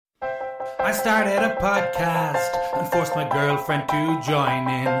I started a podcast and forced my girlfriend to join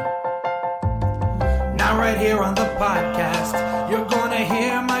in. Now right here on the podcast, you're gonna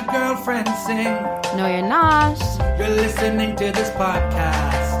hear my girlfriend sing. No, you're not. You're listening to this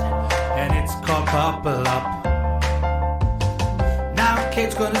podcast, and it's called Couple Up. Now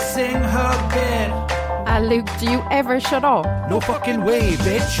Kate's gonna sing her bit. Luke, do you ever shut up? No fucking way,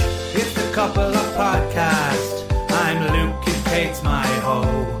 bitch. It's the Couple Up podcast. I'm Luke and Kate's my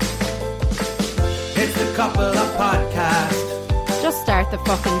hoe. It's the Couple Up podcast. Just start the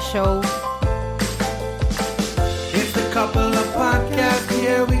fucking show. It's the Couple Up podcast.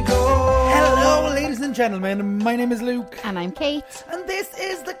 Here we go. Hello, ladies and gentlemen. My name is Luke. And I'm Kate. And this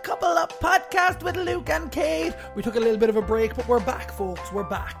is the Couple Up podcast with Luke and Kate. We took a little bit of a break, but we're back, folks. We're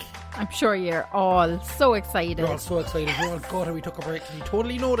back. I'm sure you're all so excited. We're all so excited. We all thought we took a break, and you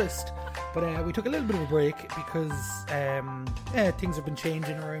totally noticed. But we took a little bit of a break because things have been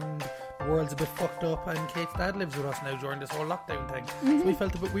changing around. The world's a bit fucked up, and Kate's dad lives with us now during this whole lockdown thing. So we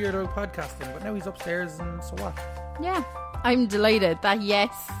felt a bit weird about podcasting, but now he's upstairs, and so what? Yeah, I'm delighted that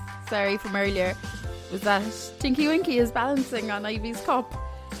sorry from earlier, was that Tinky Winky is balancing on Ivy's cup.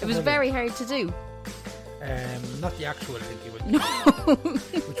 It was very hard to do. Not the actual Tinky Winky. No.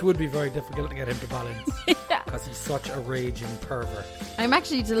 Which would be very difficult to get him to balance. Yeah. Because he's such a raging pervert. I'm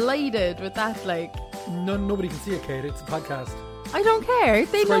actually delighted with that, like... Nobody can see it, Kate. It's a podcast. I don't care.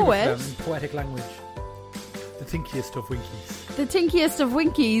 They Describe know it. it. In poetic language. The tinkiest of winkies. The tinkiest of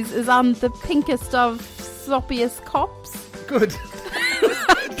winkies is on the pinkest of sloppiest cups. Good.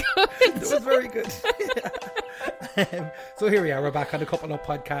 It was very good. So here we are. We're back on the Couple Up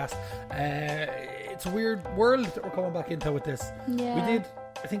podcast. It's a weird world that we're coming back into with this. Yeah. We did,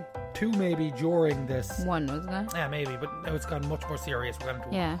 I think, 2 maybe during this. 1, wasn't it? Yeah, maybe, but now it's gone much more serious. We're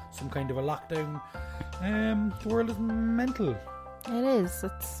going to some kind of a lockdown. The world is mental. It is.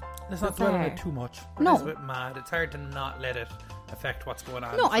 Let's not dwell on it too much. No. It's a bit mad. It's hard to not let it affect what's going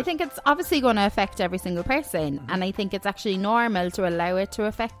on. No, I think it's obviously going to affect every single person, and I think it's actually normal to allow it to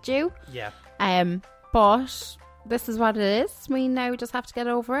affect you. Yeah. But this is what it is. We now just have to get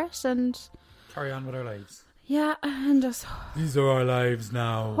over it and carry on with our lives. Yeah, and just these are our lives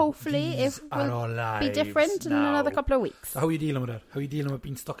now. Hopefully, these it will be different in another couple of weeks. So how are you dealing with it? How are you dealing with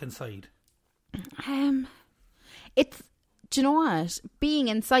being stuck inside? Do you know what? Being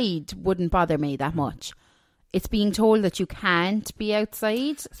inside wouldn't bother me that much. It's being told that you can't be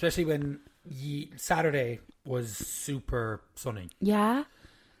outside. Especially when Saturday was super sunny. Yeah.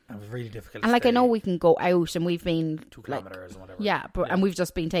 And it was really difficult. And I know we can go out and we've been 2 kilometres or whatever. Yeah, and we've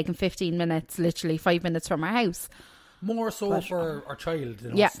just been taking 15 minutes, literally 5 minutes from our house. More so for our child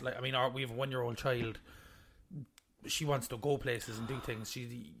than us. Like, I mean, we have a 1-year-old child. She wants to go places and do things.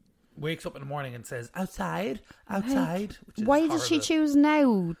 She wakes up in the morning and says, outside. Why did she choose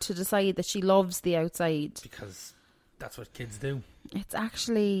now to decide that she loves the outside? Because that's what kids do. It's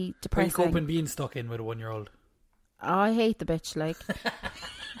actually depressing. Are you coping being stuck in with a 1-year-old? Oh, I hate the bitch, like.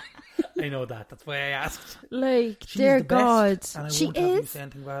 I know that. That's why I asked. Like, She's dear the God. Best, and I she won't is. Have you say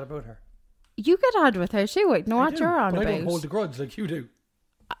anything bad about her. You get on with her. She wouldn't know what you're on but about. I don't hold a grudge like you do.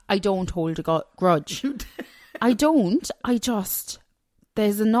 I don't hold a grudge. You do. I don't. I just...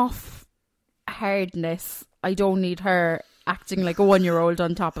 There's enough hardness. I don't need her acting like a 1-year-old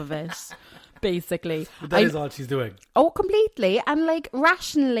on top of it, basically. But that is all she's doing. Oh, completely. And like,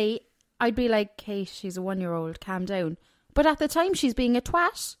 rationally, I'd be like, Kate, she's a 1-year-old, calm down. But at the time, she's being a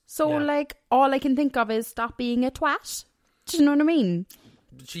twat. So, like, all I can think of is stop being a twat. Do you know what I mean?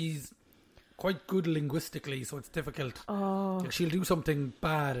 She's quite good linguistically, so it's difficult. Oh. Like, she'll do something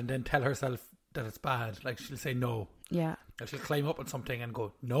bad and then tell herself that it's bad. Like, she'll say no. Yeah. Like, she'll climb up on something and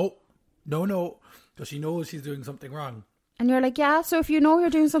go, no. So she knows she's doing something wrong. And you're like, yeah, so if you know you're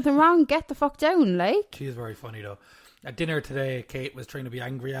doing something wrong, get the fuck down, like. She is very funny, though. At dinner today, Kate was trying to be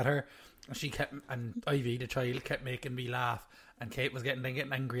angry at her. And Ivy, the child, kept making me laugh. And Kate was getting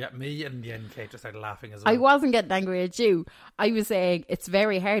angry at me. And in the end, Kate just started laughing as well. I wasn't getting angry at you. I was saying it's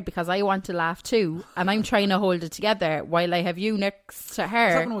very hard because I want to laugh too. And I'm trying to hold it together while I have you next to her.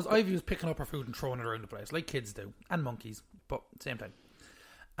 What happened was Ivy was picking up her food and throwing it around the place, like kids do. And monkeys, but same time.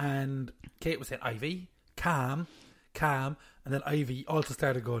 And Kate was saying, Ivy, calm. And then Ivy also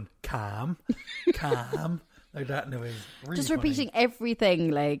started going, calm. Like that. And it was really just funny. repeating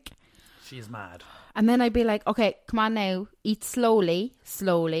everything, like. She is mad. And then I'd be like, okay, come on now, eat slowly. She'd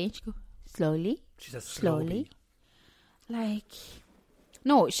go, slowly. She says slowly. Like,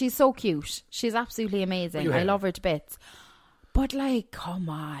 no, she's so cute. She's absolutely amazing. I love her to bits. But like, come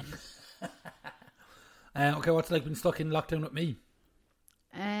on. Okay, what's it like being stuck in lockdown with me?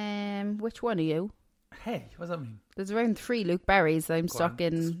 Which one are you? Hey, what does that mean? There's around 3 Luke Berries I'm stuck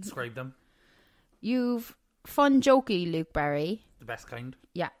in. Describe them. You've fun, jokey Luke Barry. The best kind.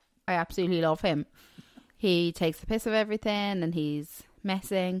 Yeah, I absolutely love him. He takes the piss of everything and he's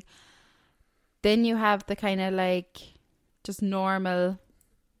messing. Then you have the kind of like just normal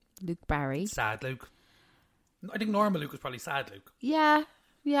Luke Barry. Sad Luke. I think normal Luke is probably sad Luke. Yeah,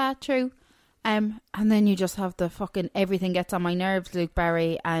 true. And then you just have the fucking everything gets on my nerves Luke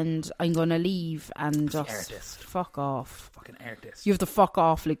Barry, and I'm gonna leave and just artist. fuck off. Fucking artist. You have to fuck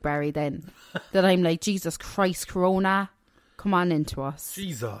off Luke Barry then. That I'm like, Jesus Christ, Corona, come on into us.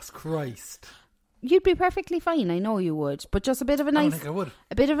 Jesus Christ. You'd be perfectly fine, I know you would, but just a bit of I don't think I would.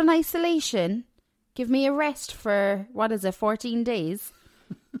 a bit of an isolation. Give me a rest for 14 days.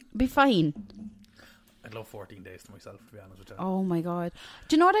 Be fine. I'd love 14 days to myself, to be honest with you. Oh my God.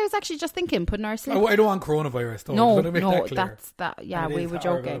 Do you know what I was actually just thinking? Putting our sleep. I don't want coronavirus though. No, That clear. that's that. Yeah, And it we is were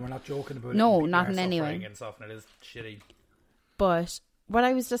horrible, joking. and we're not joking about it. No, People not are in any way. suffering and stuff, and it is shitty. But what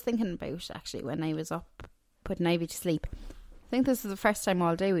I was just thinking about actually when I was up putting Ivy to sleep, I think this is the first time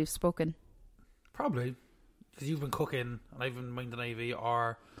all day we've spoken. Probably. Because you've been cooking and I've been minding Ivy,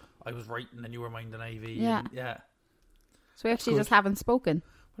 or I was writing and you were minding Ivy. Yeah. And, yeah. So we actually Good. just haven't spoken.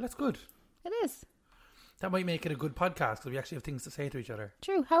 Well, that's good. It is. That might make it a good podcast because we actually have things to say to each other.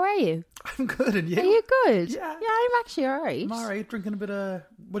 True. How are you? I'm good, and you? Are you good? Yeah. Yeah, I'm actually alright. I'm alright, drinking a bit of...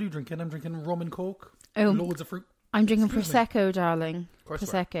 What are you drinking? I'm drinking rum and coke. Oh. Loads of fruit. I'm drinking Excuse me. Prosecco, darling. Of course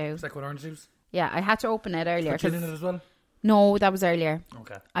Prosecco. Prosecco and orange juice. Yeah, I had to open it earlier. Put gin 'cause- in it as well? No, that was earlier.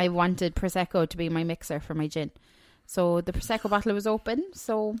 Okay. I wanted Prosecco to be my mixer for my gin. So the Prosecco bottle was open,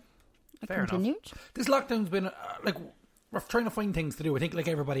 so I Fair continued. enough. This lockdown's been, like, we're trying to find things to do. I think like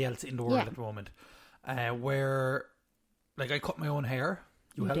everybody else in the world Yeah. at the moment. Where, like, I cut my own hair.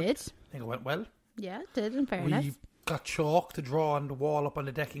 You helped. did? I think it went well. Yeah, it did, in fairness. We got chalk to draw on the wall up on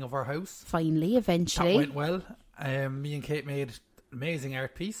the decking of our house. Finally, That eventually. went well. Me and Kate made an amazing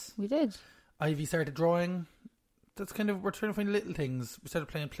art piece. We did. Ivy started drawing. That's kind of, we're trying to find little things. We started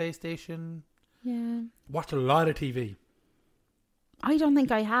playing PlayStation. Yeah. Watched a lot of TV. I don't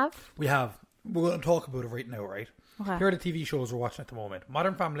think I have. We have. We're going to talk about it right now, right? Okay. Here are the TV shows we're watching at the moment.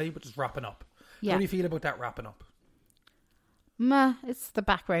 Modern Family, which is wrapping up. Yeah. How do you feel about that wrapping up? Meh, it's the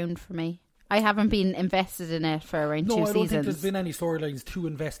background for me. I haven't been invested in it for around No, two I don't seasons. think there's been any storylines to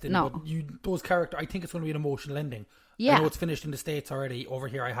invest in. No. But those characters, I think it's going to be an emotional ending. Yeah. I know it's finished in the States already. Over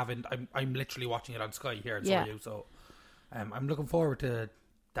here, I haven't. I'm literally watching it on Sky here, and so Yeah. are you. So I'm looking forward to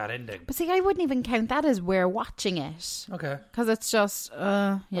that ending. But see, I wouldn't even count that as we're watching it. Okay. Because it's just,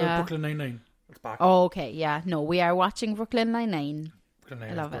 yeah. Brooklyn Nine-Nine. It's back. Oh, okay, yeah. No, we are watching Brooklyn Nine-Nine. Brooklyn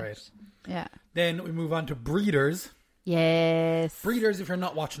I Nine-Nine love is great. it. Yeah. Then we move on to Breeders. Yes. Breeders, if you're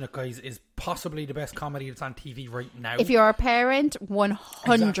not watching it, guys, is possibly the best comedy that's on TV right now. If you're a parent,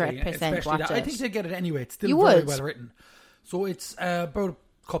 100% Especially watch that. it. I think they get it anyway. It's still You very would. well written. So it's about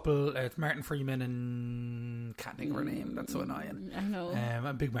a couple. It's Martin Freeman and can't think of her name. That's so annoying. I know. I'm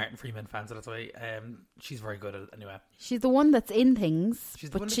a big Martin Freeman fan, so that's why she's very good at it anyway. She's the one that's in things. She's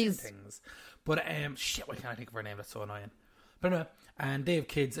the but one that's in things. But shit, why can't I think of her name? That's so annoying. But anyway, and they have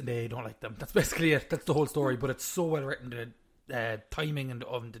kids and they don't like them. That's basically it. That's the whole story. But it's so well written. The timing and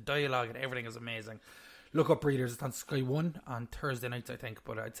the dialogue and everything is amazing. Look up Breeders. It's on Sky One on Thursday nights, I think.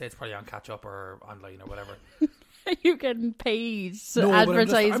 But I'd say it's probably on Catch Up or online or whatever. Are you getting paid to No, but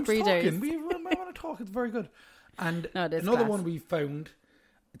advertise I'm Breeders? talking. I want to talk. It's very good. And No, it is another class. one we found.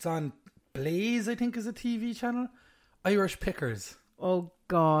 It's on Blaze, I think, is a TV channel. Irish Pickers. Oh,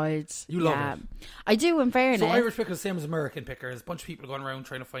 God. You love yeah. it. I do, in fairness. So Irish Pickers, same as American Pickers. A bunch of people going around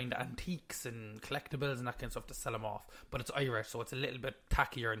trying to find antiques and collectibles and that kind of stuff to sell them off. But it's Irish, so it's a little bit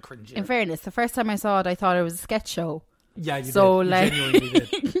tackier and cringier. In fairness, the first time I saw it, I thought it was a sketch show. Yeah, you So, did. You like-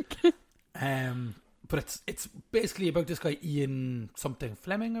 genuinely did. But it's basically about this guy Ian something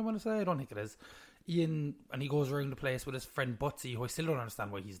Fleming, I want to say. I don't think it is. Ian, and he goes around the place with his friend Butsy, who I still don't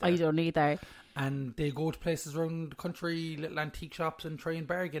understand why he's there. I don't either. And they go to places around the country, little antique shops, and try and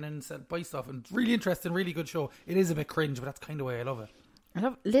bargain and buy stuff. And it's really interesting, really good show. It is a bit cringe, but that's kind of why I love it. I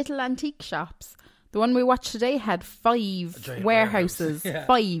love little antique shops. The one we watched today had 5 giant warehouses. warehouse. Yeah.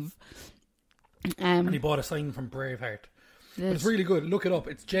 5. And he bought a sign from Braveheart. But it's really good. Look it up.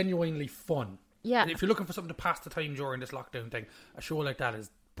 It's genuinely fun. Yeah. And if you're looking for something to pass the time during this lockdown thing, a show like that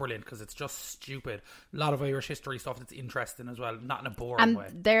is brilliant because it's just stupid. A lot of Irish history stuff that's interesting as well, not in a boring And way.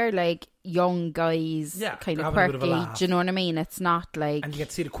 they're like young guys, Yeah, kind they're of having a bit of a quirky. laugh. Do you know what I mean? It's not like, And you get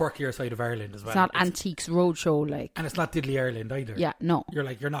to see the quirkier side of Ireland as well. it's not Antiques Roadshow like. And it's not Diddley Ireland either. Yeah, no.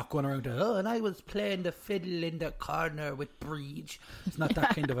 You're not going around to, and I was playing the fiddle in the corner with Breach. It's not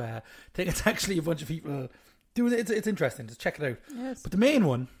that kind of a thing. It's actually a bunch of people doing it. It's interesting. Just check it out. Yes. But the main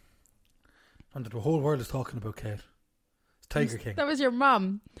one, and that the whole world is talking about, Kate, is Tiger King. That was your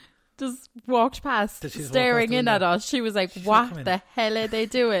mum. just walked past, Did she just staring walk past in the at window? us. She was like, She what come in. the hell are they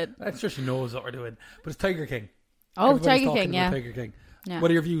doing? I'm sure she knows what we're doing. But it's Tiger King. Oh, Everybody's Tiger talking King, about yeah. Tiger King. Yeah.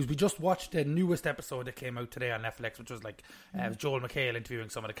 What are your views? We just watched the newest episode that came out today on Netflix, which was like it was Joel McHale interviewing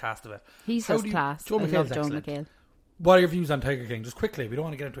some of the cast of it. He's How just do you- class. Joel I McHale's love Joel excellent. McHale. What are your views on Tiger King? Just quickly. We don't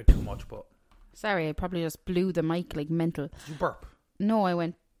want to get into it too much, but Sorry, I probably just blew the mic like mental. did you burp? No, I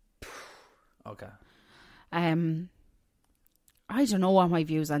went, Okay. I don't know what my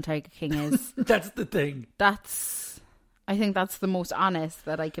views on Tiger King is. That's the thing. I think that's the most honest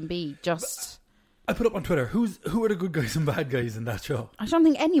that I can be. Just, I put up on Twitter, who are the good guys and bad guys in that show? I don't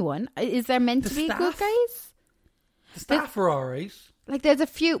think anyone, is there meant The to be staff? good guys? The staff are alright. Like, there's a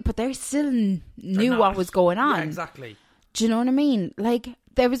few, but they still knew They're what not. was going on. Yeah, exactly. Do you know what I mean? Like,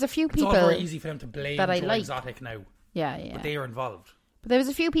 there was a few It's people all very easy for them to blame that I Joe like. Exotic now, Yeah. but they are involved. But there was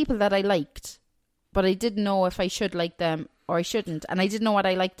a few people that I liked, but I didn't know if I should like them or I shouldn't. And I didn't know what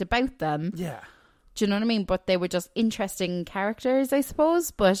I liked about them. Yeah. Do you know what I mean? But they were just interesting characters, I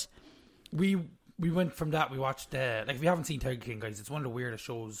suppose. But We went from that, we watched, like if you haven't seen Tiger King, guys, it's one of the weirdest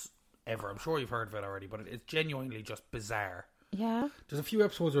shows ever. I'm sure you've heard of it already, but it's genuinely just bizarre. yeah. There's a few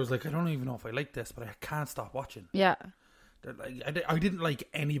episodes where I was like, I don't even know if I like this, but I can't stop watching. Yeah. Like, I didn't like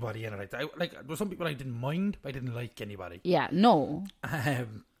anybody in it. Like there were some people I didn't mind, but I didn't like anybody. Yeah. No.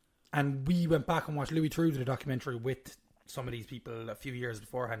 And we went back and watched Louis Theroux did a documentary with some of these people a few years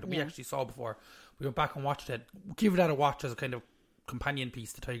beforehand that we actually saw before. We went back and watched it. Give that a watch as a kind of companion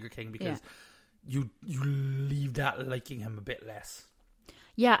piece to Tiger King, because you leave that liking him a bit less.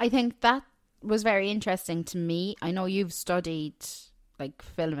 Yeah, I think that was very interesting to me. I know you've studied like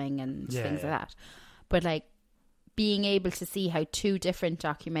filming and things like that, but like being able to see how two different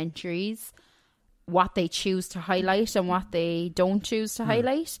documentaries, what they choose to highlight and what they don't choose to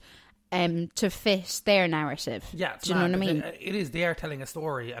highlight, to fit their narrative. Yeah, do you know what I mean? It is. They are telling a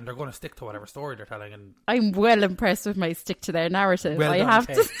story, and they're going to stick to whatever story they're telling. And I'm well impressed with my stick to their narrative. well I done, have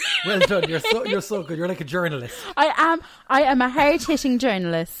Kate. to. Well done. You're so good. You're like a journalist. I am a hard hitting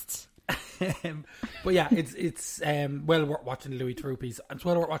journalist. But yeah, it's well worth watching the Louis Theroux piece. It's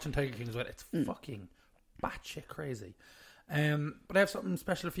well worth watching Tiger King as well. It's fucking batshit crazy. But I have something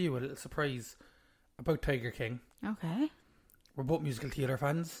special for you, a little surprise about Tiger King. Okay. We're both musical theatre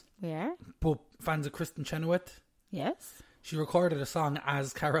fans, We are? both fans of Kristen Chenoweth. Yes. She recorded a song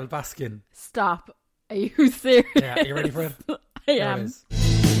as Carol Baskin. Stop. Are you serious? Yeah, are you ready for it? I There it am. is.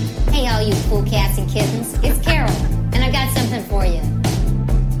 Hey, all you cool cats and kittens, it's Carol, and I've got something for you.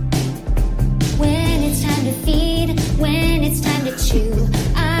 When it's time to feed, when it's time to chew,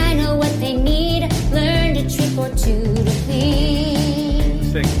 I know what they need. Learned a trick or two to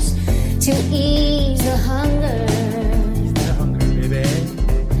please, Sing. to ease the hunger. The hunger, baby.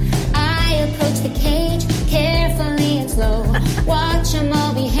 I approach the cage carefully and slow. Watch them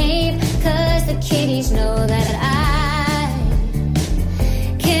all behave, cause the kitties know that I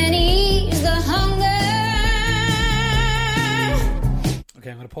can ease the hunger. Okay,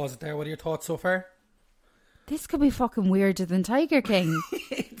 I'm going to pause it there. What are your thoughts so far? This could be fucking weirder than Tiger King.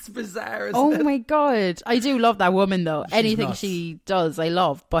 It's bizarre, isn't Oh it? my god. I do love that woman though. She's Anything nuts. she does, I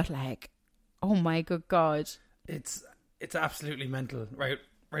love. But like, oh my good god. It's absolutely mental. Right,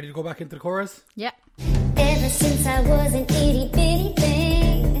 ready to go back into the chorus? Yeah. Ever since I was an itty bitty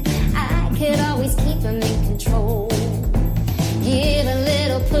thing, I could always keep them in control. Give a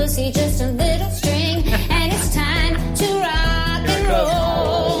little pussy just a little string, and it's time to rock and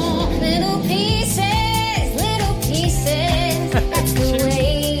roll. Little pieces, that's the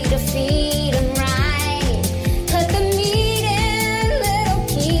way to feed them right. Cut the meat in little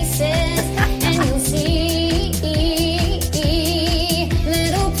pieces, and you'll see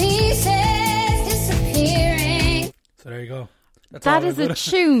little pieces disappearing. So there you go. That's That all is I'm a gonna-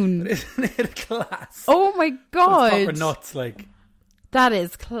 tune. Isn't it a class? Oh my It's proper god. nuts, like. That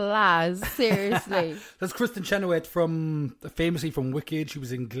is class. Seriously. That's Kristen Chenoweth famously from Wicked. She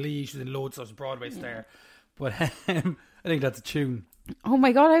was in Glee. She was in loads of Broadway star. But I think that's a tune. Oh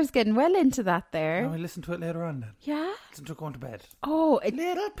my god, I was getting well into that there. Now I listen to it later on then. Yeah. Listen to it going to bed. Oh,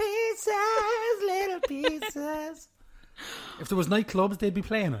 Little pieces. If there was nightclubs, they'd be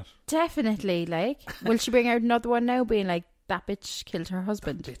playing it. definitely. Like, will she bring out another one now being like, that bitch killed her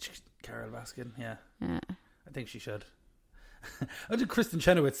husband? Bitch, Carol Baskin, yeah. Yeah. I think she should. I think Kristen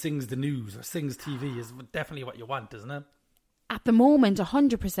Chenoweth sings the news or sings TV is definitely what you want, isn't it? At the moment,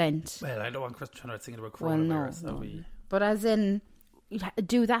 100%. Well, I don't want Kristen Chenoweth singing about Well, coronavirus. no. That'll be... But as in,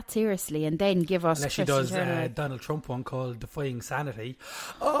 do that seriously and then give us Unless she Kristen does Chenoweth. Donald Trump one called Defying Sanity.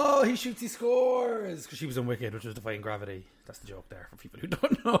 Oh, he shoots, he scores. Because she was in Wicked, which was Defying Gravity. That's the joke there for people who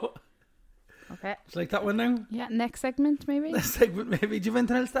don't know. Okay. Do you like that one now? Yeah, next segment maybe. This segment maybe. Do you have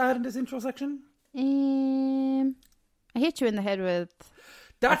anything else to add in this intro section? I hit you in the head with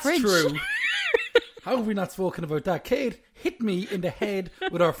That's fridge. true. How have we not spoken about that? Kate hit me in the head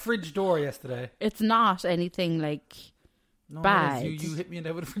with our fridge door yesterday. It's not anything like No, bad. You hit me in the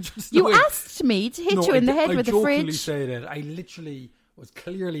head with a fridge door. You asked me to hit you in the head with a I jokingly fridge. say that. I literally was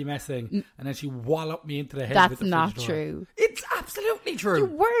clearly messing, and then she walloped me into the head with That's the fridge not door. true. It's absolutely true. You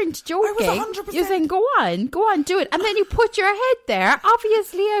weren't joking. I was 100%. You saying, go on, do it. And then you put your head there.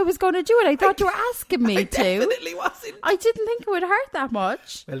 Obviously, I was going to do it. I thought you were asking me I to. definitely wasn't. I didn't think it would hurt that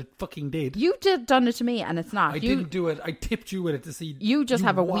much. Well, it fucking did. You done it to me, and it's not. I you, didn't do it. I tipped you with it to see. You just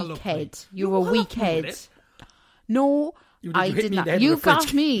have a weak walloped me. head. You have a weak walloped me with head. it. No, You I hit did me in not. the head You with a fridge.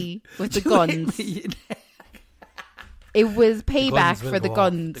 got me with the You hit guns. me in the- It was guns payback will for the go off.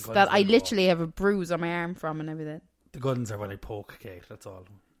 guns, The guns that I will go literally have a bruise on my arm from and everything. The guns are when I poke Kate. That's all.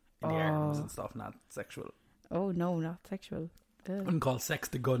 In the arms and stuff, not sexual. Oh no, not sexual. I Ugh. wouldn't call sex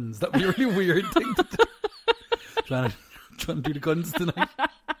the guns. That'd be a really weird thing to do. Trying to do the guns tonight.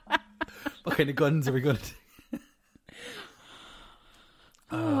 What kind of guns are we going to do?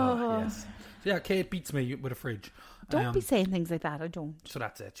 Yes. So yeah, Kate beats me with a fridge. Don't be saying things like that. I don't. So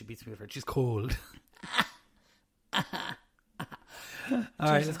that's it. She beats me with a fridge. She's cold. All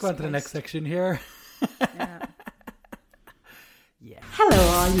right, let's go on to the next section here. Yeah. Hello,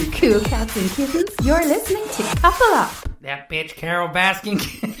 all you cool cats and kittens. You're listening to Couple Up. That bitch Carol Baskin.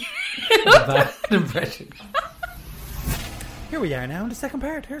 Bad impression. Here we are now in the second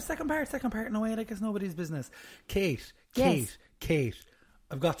part. Here's second part in a way like it's nobody's business. Kate. Yes.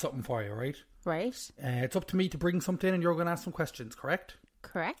 I've got something for you, right? Right. It's up to me to bring something and you're going to ask some questions, correct?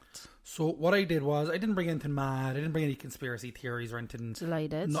 Correct. So what I did was I didn't bring anything mad. I didn't bring any conspiracy theories or anything.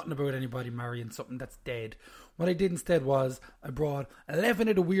 Delighted. Nothing about anybody marrying something that's dead. What I did instead was I brought 11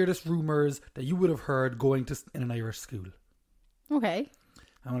 of the weirdest rumours that you would have heard going to in an Irish school. Okay.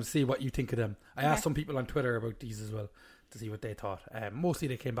 I want to see what you think of them. I asked some people on Twitter about these as well to see what they thought. Mostly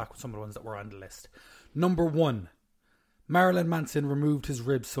they came back with some of the ones that were on the list. Number 1. Marilyn Manson removed his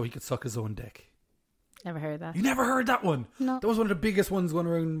ribs so he could suck his own dick. Never heard that. You never heard that one? No. That was one of the biggest ones going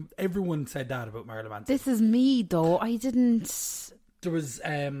around. Everyone said that about Marilyn Manson. This is me, though. I didn't. There was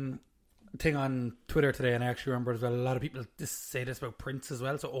a thing on Twitter today, and I actually remember as well, a lot of people say this about Prince as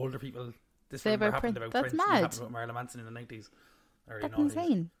well, so older people, this Say rumor about happened Prince. about That's Prince and it mad. happened about Marilyn Manson in the 90s. Early That's 90s.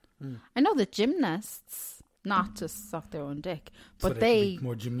 insane. I know that gymnasts, not to suck their own dick, So but they they, can be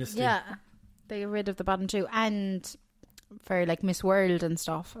more gymnastic. yeah, they get rid of the bottom two. And for like Miss World and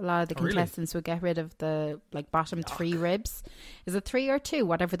stuff, a lot of the Oh, really? contestants would get rid of the like bottom 3 ribs. Is it 3 or 2?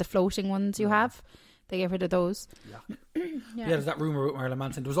 Whatever the floating ones you have, they get rid of those. Yeah, there's that rumour about Marilyn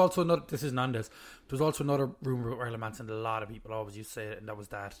Manson. There was also another, this isn't on this, there was also another rumour about Marilyn Manson that a lot of people always used to say, and that was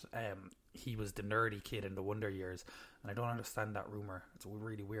that he was the nerdy kid in the Wonder Years. And I don't understand that rumour. It's a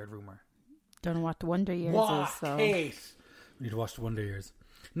really weird rumour. Don't know what the Wonder Years What? is. So. Kate? We need to watch the Wonder Years.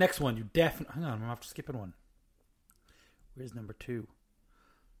 Next one, you definitely... Hang on, I'm after skipping one. Where's number 2?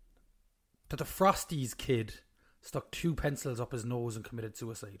 That the Frosties kid stuck 2 pencils up his nose and committed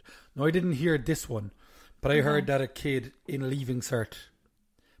suicide. No, I didn't hear this one, but I heard that a kid in Leaving Cert,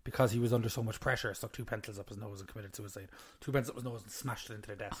 because he was under so much pressure, stuck 2 pencils up his nose and committed suicide. 2 pencils up his nose and smashed it into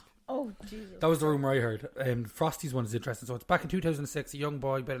the desk. Oh, Jesus. That was the rumour I heard. Frosty's one is interesting. So it's back in 2006, a young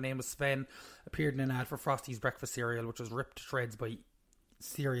boy by the name of Sven appeared in an ad for Frosty's breakfast cereal, which was ripped to shreds by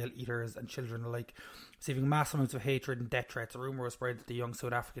cereal eaters and children alike, receiving mass amounts of hatred and death threats. A rumour was spread that the young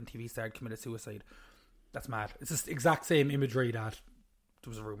South African TV star had committed suicide. That's mad. It's the exact same imagery that there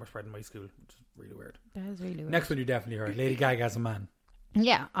was a rumour spread in my school, which is really weird. That is really weird. Next one you definitely heard. Lady Gaga's a man.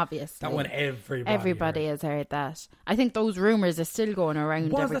 Yeah, obviously. That one everybody heard. has heard that. I think those rumours are still going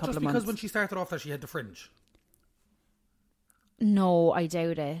around Was every that couple just of because months. when she started off that she had the fringe? No, I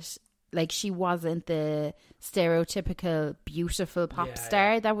doubt it. Like, she wasn't the stereotypical beautiful pop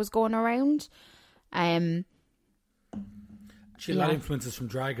star that was going around. She had a lot of Yeah. influences from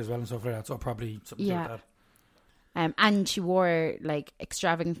drag as well and stuff like that, so probably something to do with that. And she wore like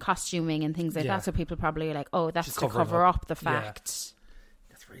extravagant costuming and things like Yeah. that, so people probably are like, oh, that's She's to covering cover up. up the Yeah. fact.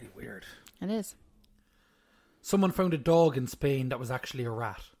 That's really weird. It is. Someone found a dog in Spain that was actually a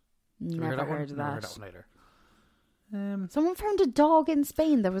rat. Did you Never hear that one? heard of Never that. heard that one either. Someone found a dog in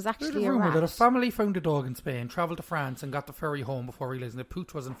Spain that was There's actually a a rumour rat. that a family found a dog in Spain, travelled to France and got the ferry home before realising that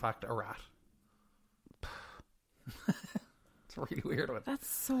Pooch was in fact a rat. It's a really weird one. That's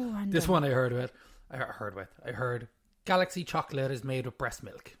so random. This one I heard I heard Galaxy chocolate is made with breast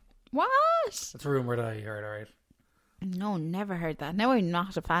milk. What? That's a rumour that I heard, alright. No, never heard that. Now I'm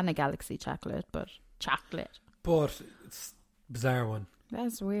not a fan of Galaxy chocolate, but chocolate. But it's a bizarre one.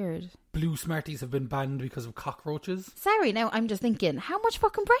 That's weird. Blue Smarties have been banned because of cockroaches. Sorry, now I'm just thinking, how much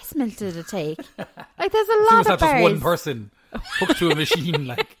fucking breast milk did it take? Like, there's a As soon lot as of that's just bars. one person hooked to a machine,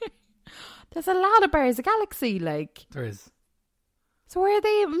 like There's a lot of bars of Galaxy, like. there is. So where are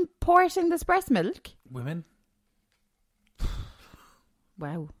they importing this breast milk? Women.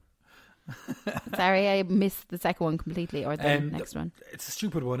 Wow. Sorry, I missed the second one completely, or the next one. It's a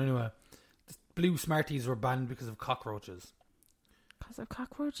stupid one anyway. The Blue Smarties were banned because of cockroaches. Because of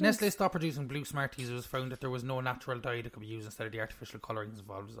cockroaches? Nestle stopped producing Blue Smarties. It was found that there was no natural dye that could be used instead of the artificial colourings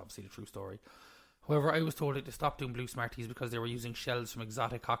involved. This is obviously the true story. However, I was told that they stopped doing Blue Smarties because they were using shells from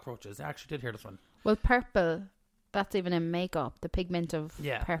exotic cockroaches. I actually did hear this one. Well, purple, that's even in makeup. The pigment of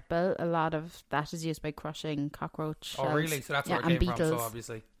purple, a lot of that is used by crushing cockroach shells. Oh, really? So that's where it and came beetles. from, so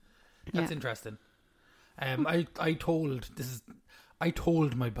obviously. That's interesting. I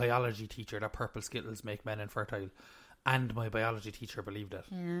told my biology teacher that purple Skittles make men infertile, and my biology teacher believed it.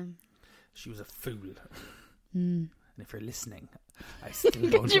 Yeah. She was a fool. And if you're listening, I still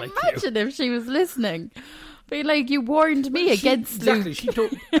don't Could you like imagine if she was listening? Be like, you warned me against exactly. Luke. She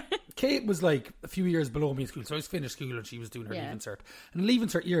told Kate was like a few years below me in school, so I was finished school and she was doing her leaving cert. And leaving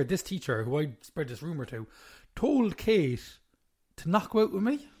cert year, this teacher who I spread this rumour to told Kate to not go out with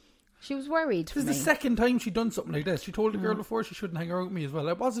me. She was worried. This is the second time she'd done something like this. She told the girl before she shouldn't hang out with me as well.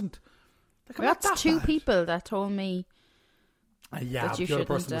 I wasn't. Like, I'm not that's that two bad. people that told me. Yeah, that you the other shouldn't,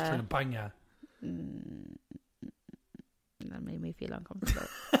 person was trying to bang you. That made me feel uncomfortable.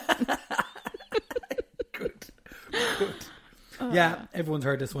 Good. Yeah, everyone's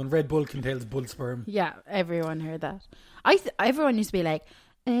heard this one. Red Bull contains bull sperm. Yeah, everyone heard that. Everyone used to be like,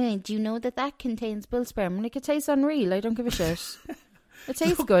 do you know that contains bull sperm? I'm like, it tastes unreal. I don't give a shit. It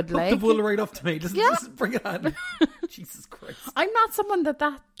tastes good, Hook like. the bull right up to me. Just bring it on. Jesus Christ. I'm not someone that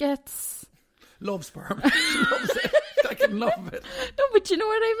gets. Love sperm. She loves it. I can love it. No, but you know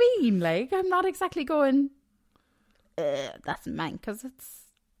what I mean? Like, I'm not exactly going, that's mine, because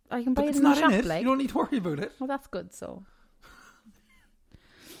I can buy But it it's in the not shop, in it. like. You don't need to worry about it. Well, that's good, so.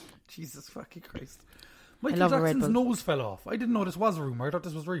 Jesus fucking Christ. Michael love a Red Jackson's Bull. nose fell off. I didn't know this was a rumour. I thought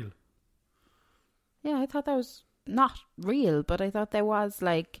this was real. Yeah, I thought that was not real, but I thought there was,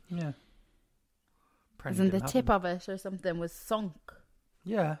 like, Yeah. as in the tip of it or something was sunk.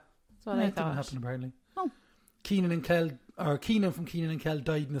 Yeah. That's what Yeah, I it didn't thought. happen apparently. Oh. Keenan from Keenan and Kel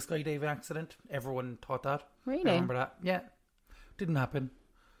died in a skydiving accident. Everyone thought that. Really? I remember that. Yeah. Didn't happen.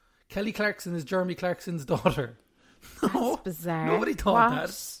 Kelly Clarkson is Jeremy Clarkson's daughter. No, That's bizarre. Nobody thought What?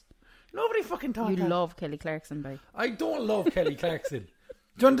 that. Nobody fucking thought You that. love Kelly Clarkson, boy. I don't love Kelly Clarkson. Do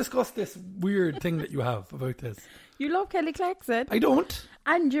you want to discuss this weird thing that you have about this? You love Kelly Clarkson? I don't.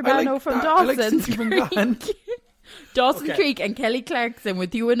 And your I like mano from that. I like Dawson's Since You've Been Gone. Creek. Dawson Okay. Creek and Kelly Clarkson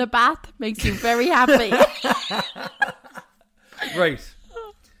with you in a bath makes you very happy. Right.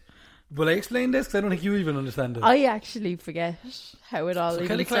 Will I explain this? Because I don't think you even understand it. I actually forget how it all So even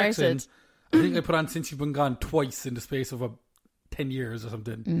Kelly Clarkson, started. I think I put on Since You've Been Gone twice in the space of 10 years or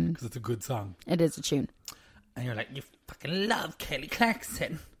something, because it's a good song. It is a tune. And you're like, you fucking love Kelly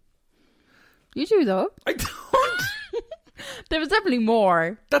Clarkson. You do, though. I don't. There was definitely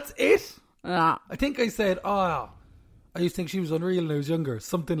more. That's it. Ah, I think I said, I used to think she was unreal when I was younger.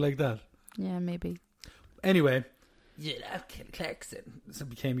 Something like that. yeah, maybe. Anyway, you love Kelly Clarkson. So it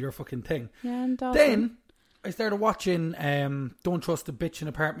became your fucking thing. Yeah, and Dawson. Then I started watching Don't Trust a Bitch in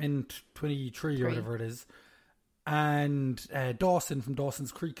Apartment 23 or whatever it is. And Dawson from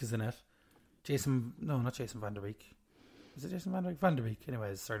Dawson's Creek is in it. Not Jason Van Der Beek. Is it Jason Van Der Beek? Van Der Beek, anyway,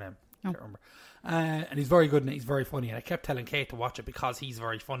 his surname. I can't remember. And he's very good in it. He's very funny. And I kept telling Kate to watch it because he's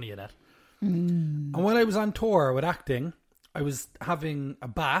very funny in it. And when I was on tour with acting, I was having a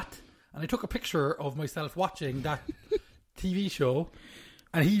bath. And I took a picture of myself watching that TV show.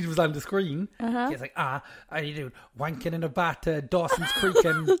 And he was on the screen. He's like, are you doing wanking in a bath to Dawson's Creek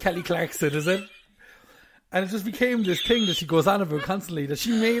and Kelly Clarkson, is it? And it just became this thing that she goes on about constantly that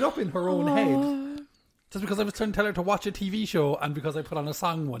she made up in her own head. Just because I was trying to tell her to watch a TV show and because I put on a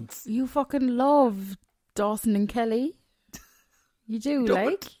song once. You fucking love Dawson and Kelly. You do, Don't.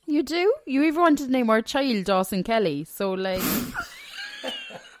 like. You do. You even wanted to name our child Dawson Kelly. So, like.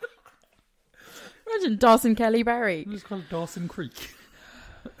 Imagine Dawson Kelly Barry. It was called Dawson Creek.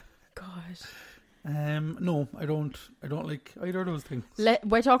 God. No, I don't like either of those things.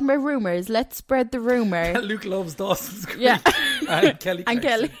 We're talking about rumours. Let's spread the rumour. Luke loves Dawson's Creek. Yeah. And Kelly And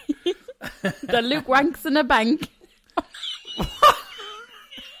Clarkson. Kelly. That Luke wanks in a bank.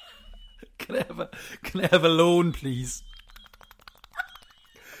 Can I have a loan, please?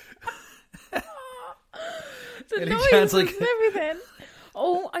 The Any noises chance I and can- everything.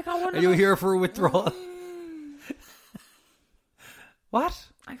 Oh, I got one Are of you those. here for a withdrawal? What?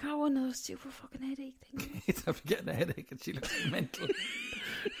 I got one of those super fucking headache things. It's after getting a headache and she looks mental.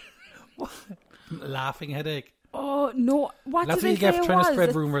 What? Laughing headache. Oh, no. What That's did what I you say get for it trying to was?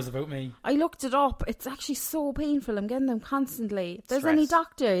 spread rumours about me. I looked it up. It's actually so painful. I'm getting them constantly. If there's any Stress.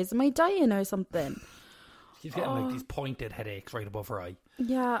 doctors, am I dying or something? She's getting like these pointed headaches right above her eye.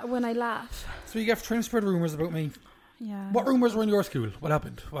 Yeah, when I laugh. So you get for trying to spread rumours about me. Yeah. What rumours were in your school? What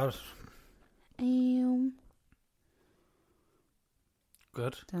happened? What?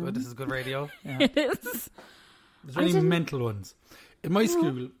 Good. Good. This is good radio. Yeah. It is. There's any mental ones. In my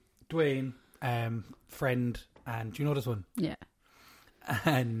school, Dwayne, friend, and do you know this one? Yeah.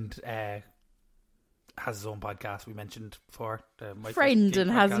 And has his own podcast we mentioned before. My Friend First and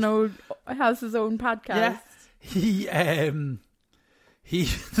Gig has his own podcast. Yeah. He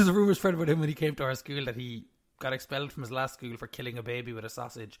there's a rumour spread about him when he came to our school that he got expelled from his last school for killing a baby with a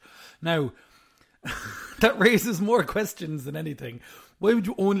sausage. Now, that raises more questions than anything. Why would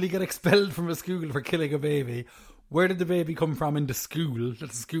you only get expelled from a school for killing a baby? Where did the baby come from in the school that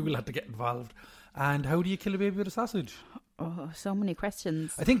the school had to get involved? And how do you kill a baby with a sausage? Oh, so many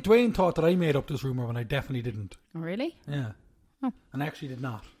questions. I think Dwayne thought that I made up this rumour when I definitely didn't. Oh, really? Yeah. Oh. And I actually did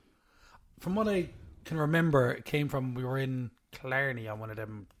not. From what I can remember, it came from, we were in Killarney on one of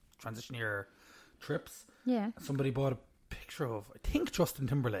them transition year trips. Yeah. Somebody bought a picture of, I think, Justin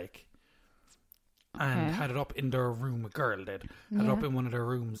Timberlake. And Okay. had it up in their room. A girl did. Had it up in one of their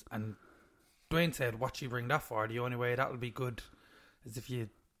rooms. And Dwayne said, what you bring that for? The only way that'll be good is if you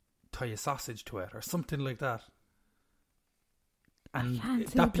tie a sausage to it or something like that. And can't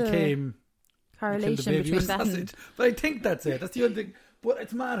see that the became correlation kill the baby between with that sausage. and... But I think that's it. That's the only thing. But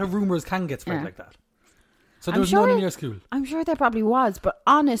it's mad how rumours can get spread Yeah. like that. So I'm there was sure none in your school. I'm sure there probably was, but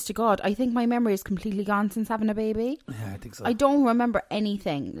honest to God, I think my memory is completely gone since having a baby. Yeah, I think so. I don't remember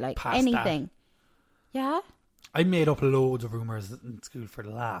anything, like Past anything. Yeah? I made up loads of rumours in school for the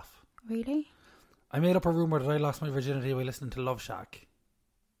laugh. Really? I made up a rumour that I lost my virginity by listening to Love Shack.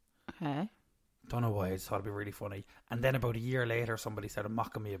 Okay. Don't know why, I just thought it'd be really funny. And then about a year later, somebody started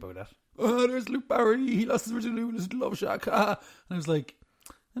mocking me about it. Oh, there's Luke Barry, he lost his virginity when he listened to Love Shack. And I was like,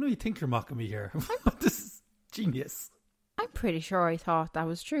 I know you think you're mocking me here. This is genius. I'm pretty sure I thought that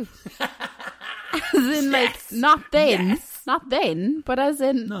was true. As in, like, not then. Not then, but as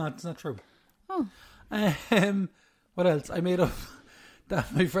in... No, it's not true. Oh. What else? I made up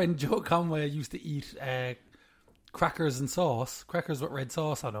that my friend Joe Conway used to eat crackers and sauce, crackers with red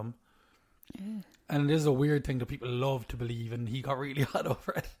sauce on them. Yeah. And it is a weird thing that people love to believe, and he got really hot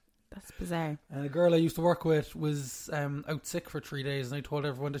over it. That's bizarre. And a girl I used to work with was out sick for 3 days, and I told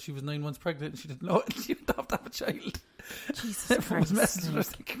everyone that she was 9 months pregnant, and she didn't know it, and she didn't have to have a child. Jesus Everyone was Christ. messaging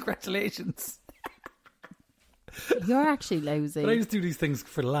us like, congratulations. You're actually lousy. But I used to do these things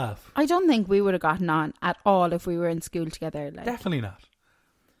for the laugh. I don't think we would have gotten on at all if we were in school together. Like, Definitely not.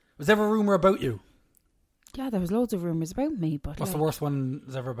 Was there ever a rumour about you? yeah, there was loads of rumours about me, but What's the worst one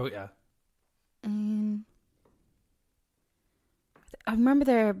that's ever about you? I remember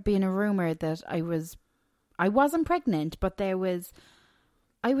there being a rumour that I wasn't pregnant, but I was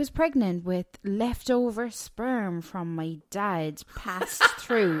pregnant with leftover sperm from my dad passed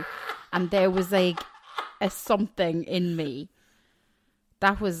through, and there was like a something in me.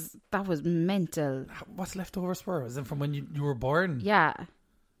 That was mental. What's leftover sperm? Is it from when you were born? Yeah,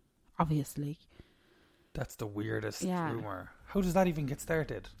 obviously. That's the weirdest Yeah. rumour. How does that even get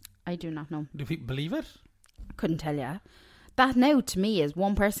started? I do not know. Do people believe it? Couldn't tell you. That now to me is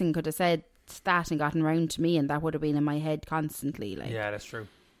one person could have said that and gotten round to me, and that would have been in my head constantly. Like, Yeah, that's true.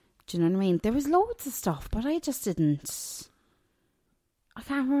 do you know what I mean? There was loads of stuff, but I just didn't. I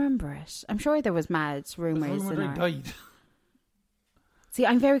can't remember it. I'm sure there was mad rumours. Rumour that I died. See,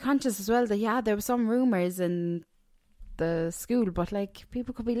 I'm very conscious as well that there were some rumours in the school, but like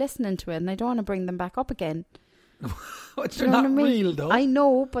people could be listening to it, and I don't want to bring them back up again. But Do they're you know not what I mean? real, though. I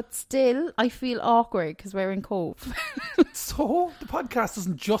know, but still, I feel awkward because we're in Cove. So the podcast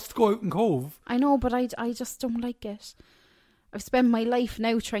doesn't just go out in Cove. I know, but I just don't like it. I've spent my life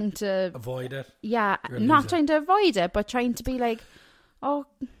now trying to, Avoid it. yeah, You're a not loser. trying to avoid it, but trying to be like, oh,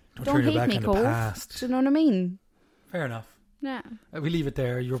 don't turn your hate back me, on the Cove. past. Do you know what I mean? Fair enough. Yeah. We leave it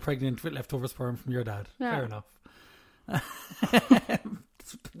there. You were pregnant with leftover sperm from your dad. Yeah. Fair enough.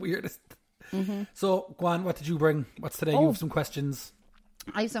 It's the weirdest. Mm-hmm. So, Gwan, what did you bring? What's today? You Oh. have some questions.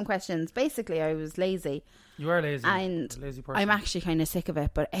 I have some questions. Basically, I was lazy. You are lazy. And A lazy person. I'm actually kind of sick of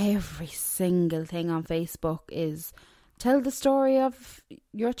it, but every single thing on Facebook is tell the story of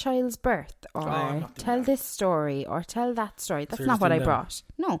your child's birth, or I'm not doing tell that. this story, or tell that story. That's you're not just what I doing them. brought.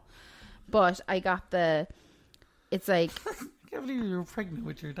 No. But I got it's like, I can't believe you were pregnant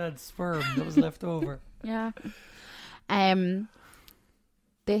with your dad's sperm that was left over. yeah.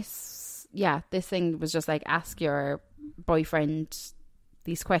 this thing was just like, ask your boyfriend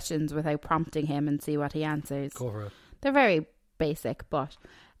these questions without prompting him and see what he answers. Go for it. They're very basic, but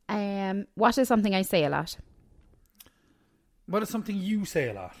what is something I say a lot? What is something you say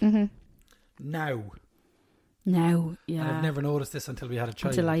a lot? Mm-hmm. Now. No, yeah. And I've never noticed this until we had a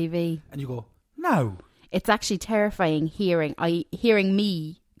child. Until IV. And you go, no. It's actually terrifying hearing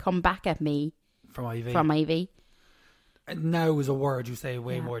me come back at me From IV. from IV. And now is a word you say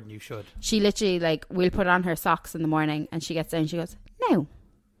way more than you should. She literally, like, we'll put on her socks in the morning and she gets down and she goes, no.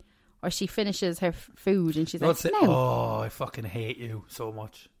 Or she finishes her food and she's Don't like, say, no. oh, I fucking hate you so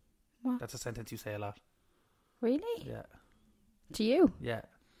much. What? That's a sentence you say a lot. Really? Yeah. To you? Yeah.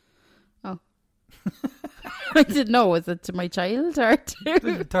 Oh. I didn't know. Was it to my child or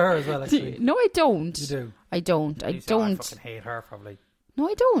to... To her as well, actually. No, I don't. You do. I don't. I You say, oh, I don't. fucking hate her, probably. No,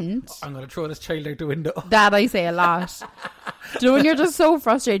 I don't. I'm going to throw this child out the window. That I say a lot. Do you know when you're just so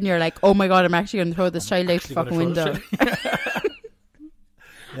frustrated and you're like, oh my God, I'm actually going to throw this child out the fucking window.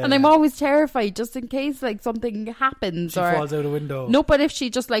 And I'm always terrified just in case like something happens She or falls out a window. no, but if she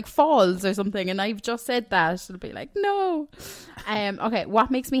just like falls or something and I've just said that, it'll be like, no. Okay, what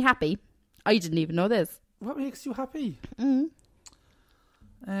makes me happy? I didn't even know this. What makes you happy?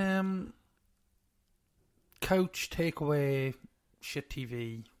 Couch, takeaway, shit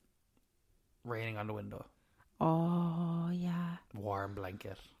TV, raining on the window, Oh yeah. warm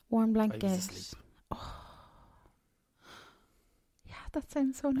blanket. Warm I blanket. was asleep. Yeah, that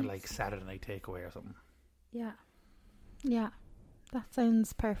sounds so nice. And like Saturday night takeaway or something. Yeah. Yeah. That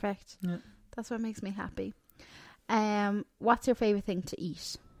sounds perfect. Yeah. That's what makes me happy. What's your favourite thing to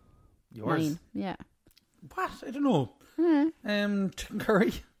eat? Yours? Mine. Yeah. What? I don't know. Chicken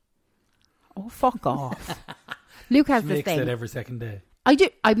curry. Oh, fuck off. Luke has She this makes thing. it every second day. I do.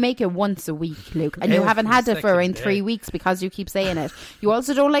 I make it once a week, Luke, and you Every haven't had it for second in day. 3 weeks because you keep saying it. You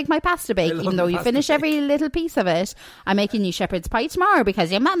also don't like my pasta bake, love even though the you pasta finish bake. every little piece of it. I'm making you shepherd's pie tomorrow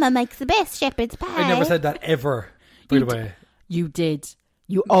because your mama makes the best shepherd's pie. I never said that ever, by the way. You did.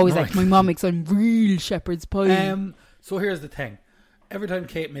 You always No, like, I my mom makes a real shepherd's pie. So here's the thing. Every time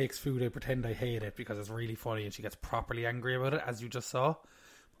Kate makes food, I pretend I hate it because it's really funny and she gets properly angry about it, as you just saw.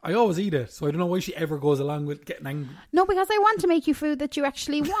 I always eat it, so I don't know why she ever goes along with getting angry. No, because I want to make you food that you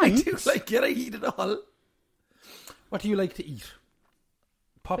actually want. I do like it. I eat it all. What do you like to eat?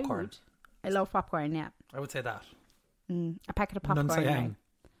 Popcorn. Food. I love popcorn, yeah. I would say that. A packet of popcorn. Nunsayang.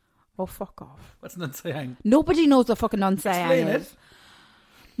 Oh, fuck off. What's Nunsayang? Nobody knows what fucking nunsayang Explain is. it.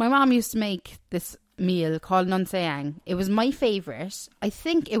 My mom used to make this meal called nunsayang. It was my favourite. I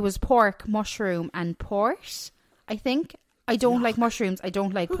think it was pork, mushroom and port. I think. I don't like mushrooms. I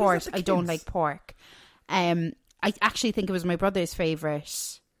don't like Who port. gives it to I don't kids? like pork. I actually think it was my brother's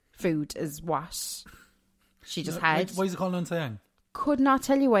favourite food is what she just had. Why is it called Nunsayang? Could not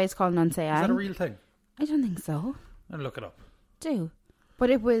tell you why it's called nunsayang. Is that a real thing? I don't think so. I'll look it up. Do. But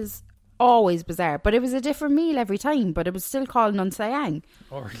it was always bizarre. But it was a different meal every time. But it was still called nunsayang.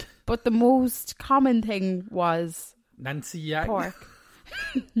 Or But the most common thing was Nancy Yang. pork.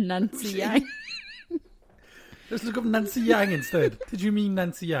 Nancy Yang. Let's look up Nancy Yang instead. Did you mean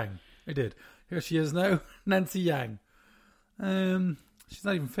Nancy Yang? I did. Here she is now. Nancy Yang. She's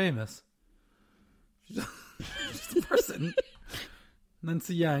not even famous. She's just a person.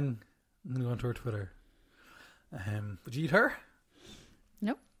 Nancy Yang. I'm going to go onto her Twitter. Would you eat her?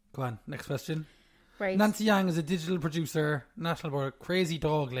 No. Go on. Next question. Right. Nancy Yang is a digital producer, national board, crazy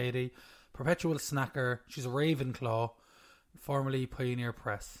dog lady, perpetual snacker. She's a Ravenclaw, formerly Pioneer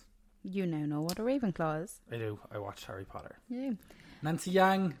Press. You now know what a Ravenclaw is. I do. I watched Harry Potter. Yeah. Nancy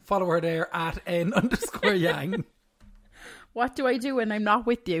Yang, follow her there at N_Yang. What do I do when I'm not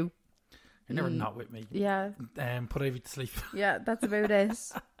with you? You're never not with me. Yeah. Put Ivy to sleep. Yeah, that's about it.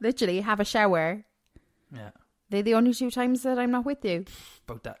 Literally, have a shower. Yeah. They're the only 2 times that I'm not with you.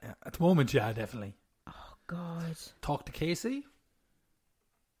 About that. Yeah. At the moment, yeah, definitely. Oh, God. Talk to Casey.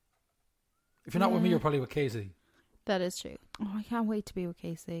 If you're not with me, you're probably with Casey. That is true. Oh, I can't wait to be with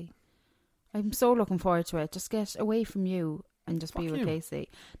Casey. I'm so looking forward to it. Just get away from you and just be Fuck with you. Casey.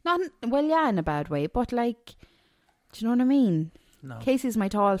 Not, well, yeah, in a bad way, but like, do you know what I mean? No. Casey's my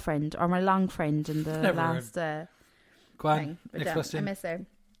tall friend or my long friend in the Never last Go on. thing. But Next yeah, question. I miss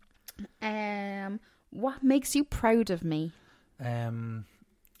her. What makes you proud of me?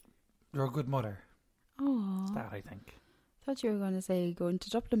 You're a good mother. Oh, It's that, I think. thought you were going to say going to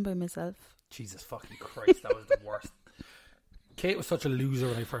Dublin by myself. Jesus fucking Christ, that was the worst. Kate was such a loser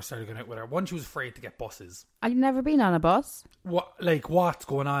when I first started going out with her. One, she was afraid to get buses. I've never been on a bus. What's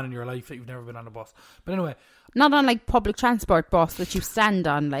going on in your life that you've never been on a bus? But anyway, Not on like public transport bus that you stand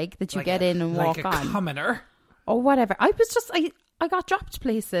on, like that you like get in and walk like a on. commoner. Or whatever. I was just, I got dropped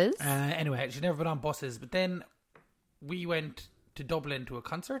places. Anyway, she'd never been on buses. But then we went to Dublin to a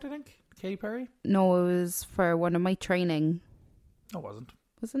concert, I think. Katy Perry? No, it was for one of my training. No, it wasn't.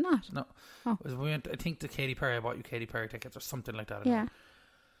 Was it not? No. Oh. It was, we went, I think, to Katy Perry. I bought you Katy Perry tickets or something like that. I don't Yeah. know.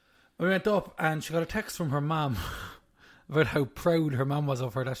 We went up and she got a text from her mum about how proud her mum was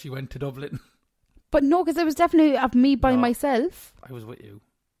of her that she went to Dublin. But no, because it was definitely of me by No. myself. I was with you.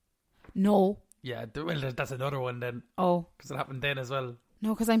 No. Yeah, well, that's another one then. Oh. Because it happened then as well.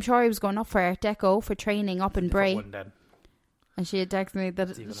 No, because I'm sure I was going up for Art Deco for training up in Different Bray. one then. And she had texted me that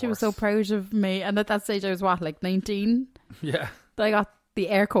It's even she was so worse. proud of me. And at that stage I was what, like 19? Yeah. That I got the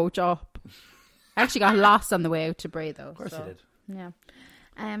air coach up. I actually got lost on the way out to Bray though. Of course you did. Yeah.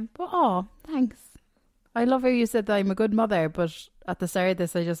 But thanks. I love how you said that I'm a good mother, but at the start of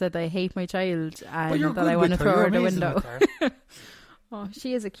this I just said that I hate my child But you're and that good I want to with her. throw You're her the amazing window. with her. Oh,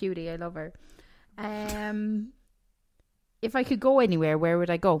 she is a cutie. I love her. If I could go anywhere, where would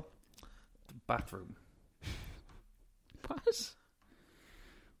I go? The bathroom. What?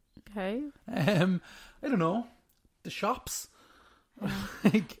 Okay. I don't know. The shops.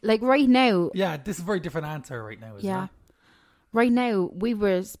 Like right now. Yeah, this is a very different answer right now, isn't Yeah. it? Right now, we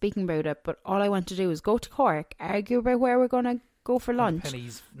were speaking about it, but all I want to do is go to Cork, argue about where we're going to go for lunch,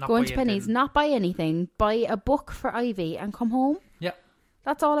 Pennies, not go buy into Pennies, anything. not buy anything, buy a book for Ivy and come home. Yeah.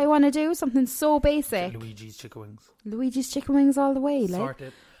 That's all I want to do. Something so basic. Luigi's Chicken Wings. Luigi's Chicken Wings all the way. Like.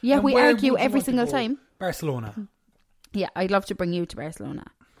 Sorted. Yeah, And we where argue would you every want to single go? time. Barcelona. Yeah, I'd love to bring you to Barcelona.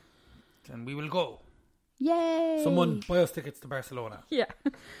 And we will go. Yay! Someone buy us tickets to Barcelona. Yeah.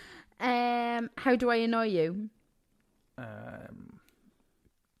 How do I annoy you?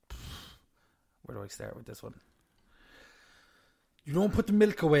 Where do I start with this one? You don't put the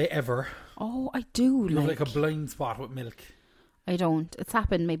milk away ever. Oh, I do. You have like a blind spot with milk. I don't. It's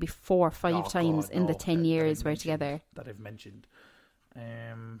happened maybe 4 or 5 Oh, times God, in the no, 10 that years I've we're mentioned- together. That I've mentioned.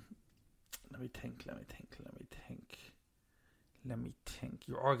 Let me think.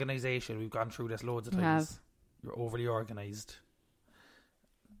 Your organisation, we've gone through this loads of We times. have. You're overly organised.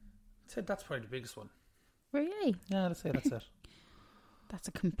 I'd say that's probably the biggest one. Really? Yeah, let's say that's it. That's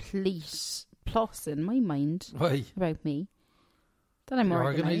a complete plus in my mind Why? about me. That I'm You're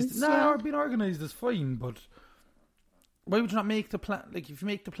organised. No, Yeah. being organised is fine, but why would you not make the plan? Like, if you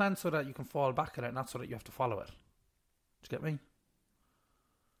make the plan so that you can fall back on it, not so that you have to follow it. Do you get me?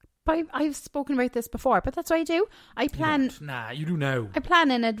 But I've spoken about this before, but that's what I do. I plan. You don't. Nah, you do now. I plan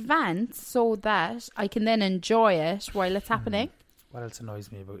in advance so that I can then enjoy it while it's happening. What else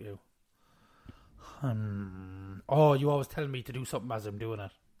annoys me about you? Oh, you always tell me to do something as I'm doing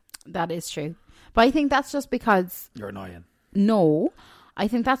it. That is true. But I think that's just because... You're annoying. No. I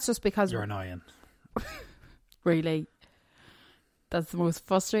think that's just because... You're annoying. Really? That's the most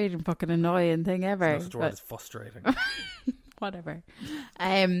frustrating fucking annoying thing ever. That's the word, it's frustrating. Whatever.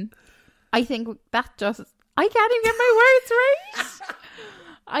 I think that just... I can't even get my words right.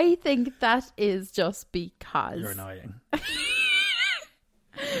 I think that is just because... You're annoying.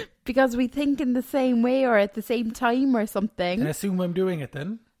 Because we think in the same way or at the same time or something. Can I assume I'm doing it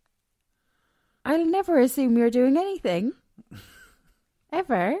then? I'll never assume you're doing anything.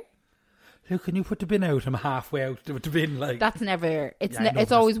 Ever. Look, can you put the bin out? I'm halfway out with the bin, like... That's never... It's Yeah, I know it's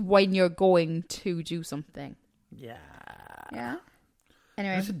this. always when you're going to do something. Yeah. Yeah.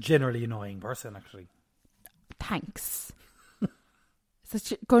 Anyway, I'm just a generally annoying person, actually. thanks.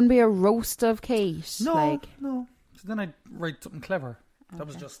 Is it going to be a roast of Kate? No. So then I'd write something clever. That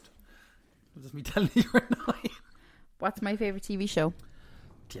was just me telling you you're annoying. What's my favourite TV show?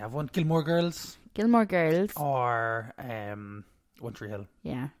 Do you have one? Gilmore Girls? Gilmore Girls. Or One Tree Hill?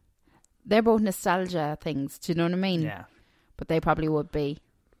 Yeah. They're both nostalgia things. Do you know what I mean? Yeah. But they probably would be.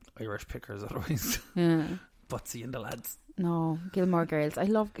 Irish pickers otherwise. Yeah. Butsy and the lads. No, Gilmore Girls. I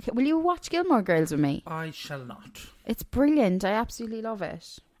love... Will you watch Gilmore Girls with me? I shall not. It's brilliant. I absolutely love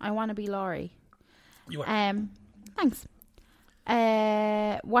it. I want to be Laurie. You are. Thanks.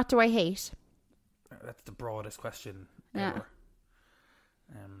 What do I hate? That's the broadest question Yeah. ever.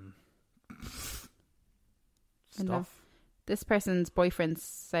 I know. Stuff. This person's boyfriend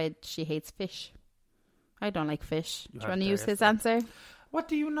said she hates fish. I don't like fish. You Do you had want to it use there his yesterday. answer? What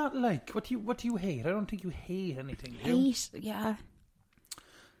do you not like? What do you hate? I don't think you hate anything. do you? Hate, yeah.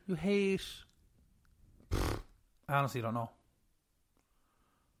 You hate... I honestly don't know.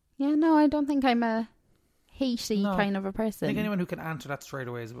 Yeah, no, I don't think I'm a hatey No. kind of a I person. think anyone who can answer that straight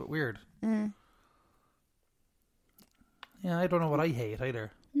away is a bit weird. Mm. Yeah, I don't know what I hate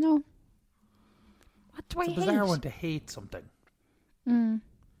either. No. What do It's I a bizarre hate? one to hate something. Mm.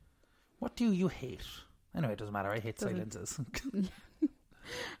 What do you hate? Anyway, it doesn't matter. I hate Doesn't- silences.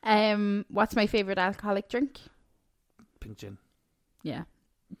 What's my favourite alcoholic drink? Pink gin. Yeah.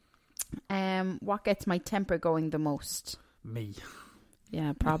 What gets my temper going the most? Me.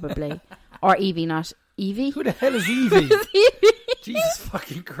 Yeah, probably. Or Evie, not Evie. Who the hell is Evie? Jesus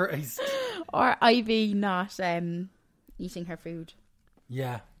fucking Christ. Or Ivy not eating her food.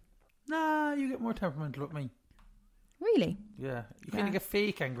 Yeah. Nah, you get more temperamental with me. Really? Yeah. You kind of get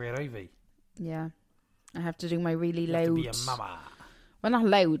fake angry at Ivy. Yeah. I have to do my really You loud... have to be a mama. Well, not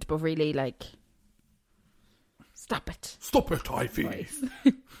loud, but really like... Stop it. Stop it, Ivy. Voice.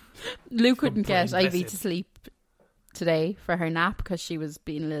 Luke couldn't get brain Ivy message. to sleep today for her nap because she was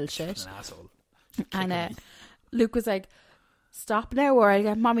being a little shit. An asshole. And Luke was like, stop now or I'll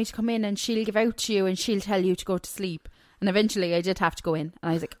get mommy to come in and she'll give out to you and she'll tell you to go to sleep. And eventually I did have to go in.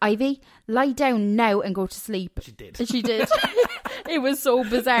 And I was like, Ivy, lie down now and go to sleep. She did. And she did. It was so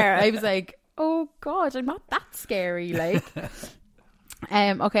bizarre. I was like, oh God, I'm not that scary. Like,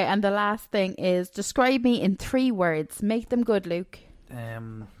 okay. And the last thing is describe me in 3 words. Make them good, Luke.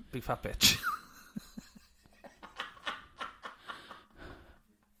 Big fat bitch.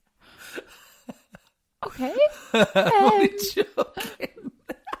 Okay. Only joking.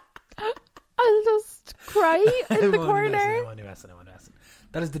 I'll just cry in the I'm only corner. messing, I'm only messing.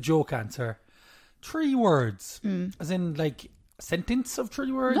 That is the joke answer. 3 words. As in, like, a sentence of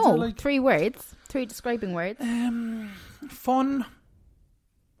 3 words? No, Or like, 3 words. 3 describing words. fun,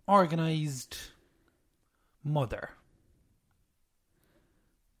 organised, mother.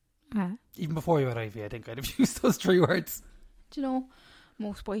 Even before you had Ivy, I think I'd have used those 3 words. Do you know,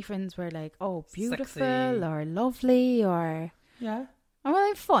 most boyfriends were like, oh, beautiful Sexy. or lovely or... Yeah. Oh, well,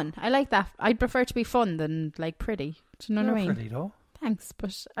 I'm fun. I like that. I'd prefer to be fun than, like, pretty. Do you know what I mean? Pretty, though. Thanks,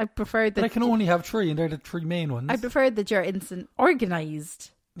 but I prefer that... But I can only have 3, and they're the 3 main ones. I prefer that you're instant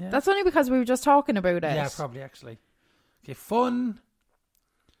organised. Yeah. That's only because we were just talking about it. Yeah, probably, actually. Okay, fun,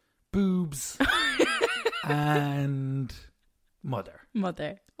 boobs, and mother.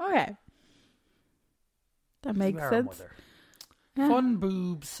 Mother. Okay. That makes You are a sense. mother. Yeah. Fun,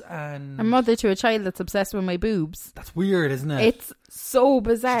 boobs, and... A mother to a child that's obsessed with my boobs. That's weird, isn't it? It's so She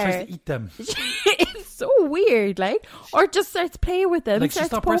bizarre. tries to eat them. It's so weird, like. Or just starts playing with them, Like, she starts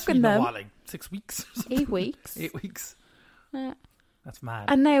stopped poking breastfeeding them. what, like 6 weeks? Or something? 8 weeks. 8 weeks. Yeah. That's mad.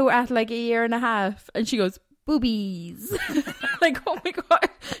 And now at like 1.5 years, and she goes, boobies. Like, oh my God.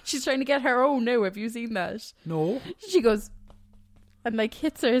 She's trying to get her own now. Have you seen that? No. She goes, and like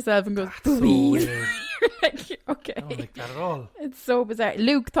hits herself and goes, So boobies. weird. You're like, okay. I don't like that at all. It's so bizarre.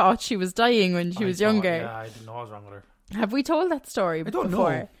 Luke thought she was dying when she was younger. Yeah, I didn't know I was wrong with her. Have we told that story I don't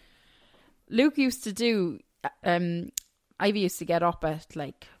before? know. Luke used to do, Ivy used to get up at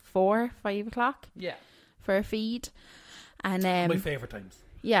like 4-5 o'clock Yeah. for a feed. And My favourite times.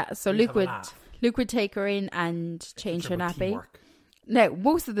 yeah, so We'd Luke have a would laugh. Luke would take her in and change her About nappy. teamwork. Now,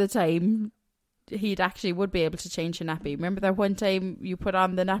 most of the time, he'd actually would be able to change her nappy. Remember that one time you put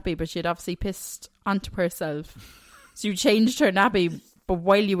on the nappy, but she'd obviously pissed onto herself. So you changed her nappy, but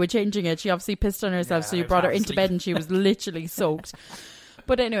while you were changing it, she obviously pissed on herself. Yeah, So I you was brought her half into asleep. bed and she was literally soaked.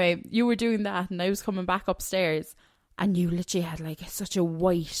 But anyway, you were doing that and I was coming back upstairs and you literally had like such a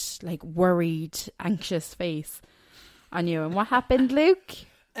white, like worried, anxious face on you. And what happened, Luke?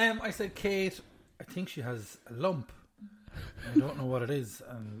 I said, Kate, I think she has a lump. I don't know what it is,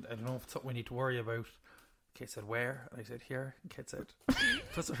 and I don't know if it's something we need to worry about. Kate said, where? And I said, here. And Kate said,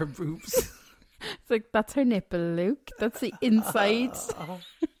 those are her boobs. It's like, that's her nipple, Luke. That's the inside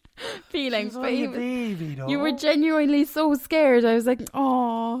feelings. She's But only he a baby, though. you were genuinely so scared. I was like,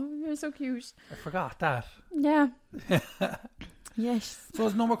 oh, you're so cute. I forgot that. Yeah. Yes. So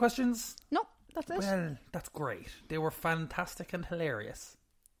there's no more questions? No, that's it. Well, that's great. They were fantastic and hilarious.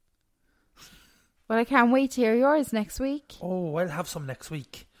 Well, I can't wait to hear yours next week. Oh, I'll have some next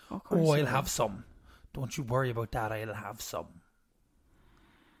week. Of course Oh, you I'll will. have some. Don't you worry about that. I'll have some.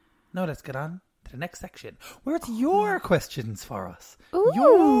 Now let's get on to the next section, where it's your questions for us. Ooh.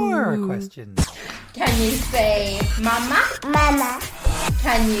 Your questions. Can you say mama? Mama,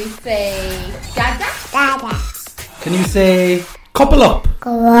 Can you say dada? Dada, Can you say couple up?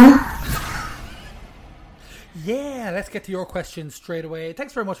 go on. Yeah, let's get to your questions straight away.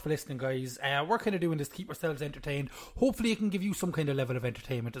 Thanks very much for listening, guys. We're kind of doing this to keep ourselves entertained. Hopefully it can give you some kind of level of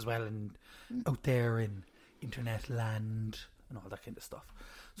entertainment as well, and out there in internet land and all that kind of stuff.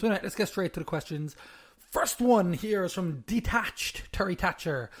 So anyway, let's get straight to the questions. First one here is from Detached Terry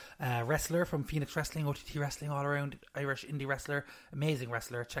Thatcher, wrestler from Phoenix Wrestling, OTT Wrestling, all around Irish indie wrestler, amazing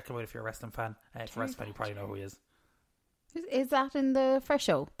wrestler. Check him out if you're a wrestling fan. If you're a wrestling fan, you probably know who he is. Is that in the Fresh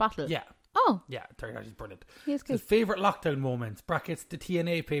Show battle? Yeah. Oh, Yeah, Terry Hatcher's brilliant. He's good. His favourite lockdown moments, brackets, the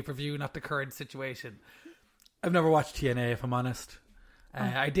TNA pay-per-view, not the current situation. I've never watched TNA, if I'm honest.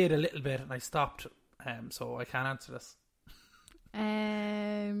 I did a little bit and I stopped, so I can't answer this.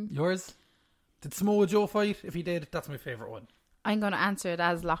 Yours? Did Samoa Joe fight? If he did, that's my favourite one. I'm going to answer it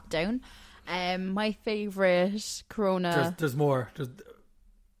as lockdown. My favourite Corona... There's more.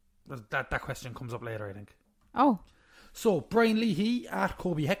 That question comes up later, I think. Oh. So, Brian Leahy at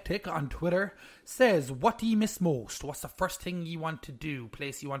Kobe Hectic on Twitter says, what do you miss most? What's the first thing you want to do?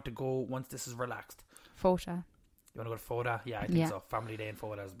 Place you want to go once this is relaxed? Fota. You want to go to Foda? Yeah, I think so. Family day in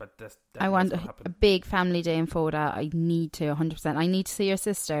Foda, but this I want a big family day in Foda. I need to, 100%. I need to see your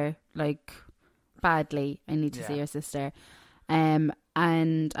sister, like, badly. I need to see your sister. And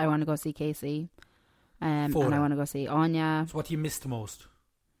I want to go see Casey. And I want to go see Anya. So what do you miss the most?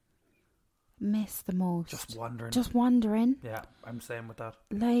 Miss the most? Just wandering. Yeah, I'm saying with that.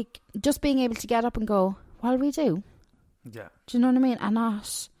 Like, just being able to get up and go, what do we do? Yeah. Do you know what I mean? And not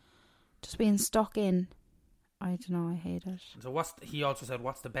just being stuck in... I don't know, I hate it. So he also said,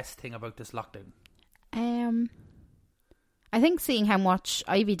 what's the best thing about this lockdown? I think seeing how much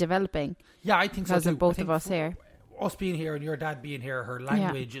Ivy developing. Yeah, I think so because too. of both of us here. Us being here and your dad being here, her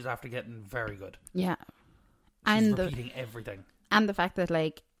language is after getting very good. Yeah. She's repeating everything. And the fact that,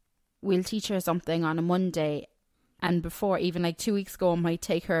 like, we'll teach her something on a Monday, and before, even like 2 weeks ago, it might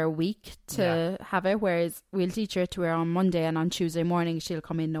take her a week to have it, whereas we'll teach her to her on Monday, and on Tuesday morning she'll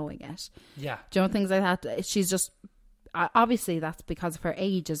come in knowing it. Yeah. Do you know, things like that? She's just, obviously that's because of her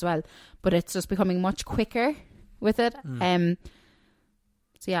age as well, but it's just becoming much quicker with it. So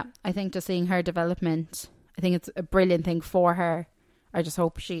yeah, I think just seeing her development, I think it's a brilliant thing for her. I just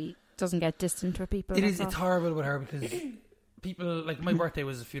hope she doesn't get distant with people. It's horrible with her because people, like, my birthday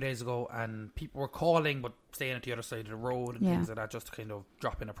was a few days ago and people were calling but staying at the other side of the road and things like that, just to kind of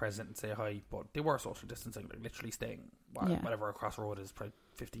drop in a present and say hi, but they were social distancing, like literally staying whatever across the road is, probably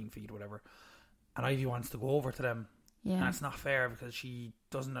 15 feet or whatever, and Ivy wants to go over to them, and it's not fair because she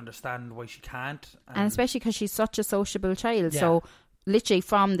doesn't understand why she can't, and especially because she's such a sociable child. So literally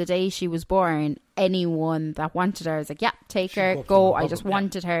from the day she was born, anyone that wanted her was like, yeah, take her, go. I just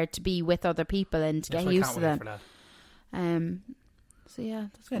wanted her to be with other people and to get used to them. So yeah,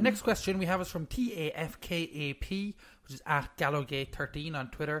 next question we have is from TAFKAP, which is at Gallowgate13 on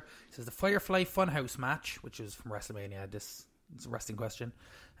Twitter. It says the Firefly Funhouse match, which is from WrestleMania. This is a wrestling question.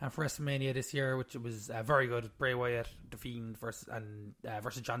 And for WrestleMania this year, which was very good, Bray Wyatt, The Fiend versus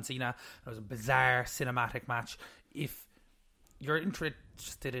John Cena. It was a bizarre cinematic match. If you're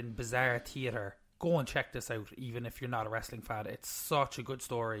interested in bizarre theatre, go and check this out, even if you're not a wrestling fan. It's such a good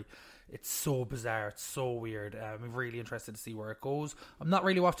story. It's so bizarre. It's so weird. I'm really interested to see where it goes. I'm not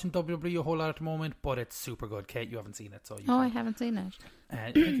really watching WWE a whole lot at the moment, but it's super good. Kate, you haven't seen it, so I haven't seen it.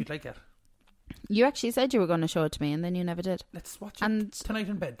 I think you'd like it. You actually said you were going to show it to me, and then you never did. Let's watch it tonight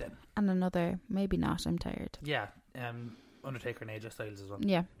in bed then. And another, maybe not. I'm tired. Yeah, Undertaker and AJ Styles as well.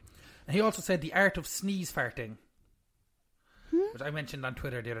 Yeah. And he also said the art of sneeze farting. Which I mentioned on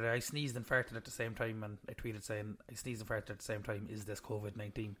Twitter the other day. I sneezed and farted at the same time, and I tweeted saying, I sneezed and farted at the same time, is this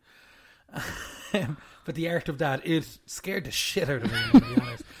COVID-19? But the art of that, it scared the shit out of me, to be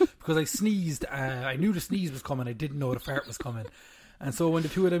honest, because I sneezed. I knew the sneeze was coming. I didn't know the fart was coming, and so when the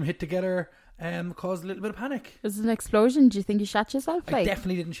two of them hit together, caused a little bit of panic. Was it an explosion? Do you think you shot yourself? I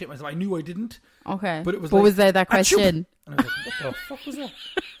definitely didn't shit myself. I knew I didn't. Okay, but it was. What like, was there that question? And I was like, what the fuck was that?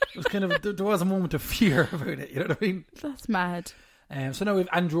 It was kind of, there was a moment of fear about it. You know what I mean? That's mad. So now we have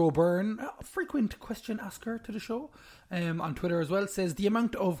Andrew O'Byrne, a frequent question asker to the show, on Twitter as well, says the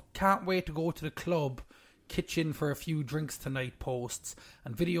amount of can't wait to go to the club, kitchen for a few drinks tonight posts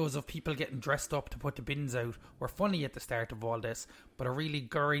and videos of people getting dressed up to put the bins out were funny at the start of all this, but are really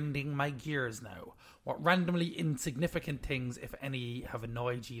grinding my gears now. What randomly insignificant things, if any, have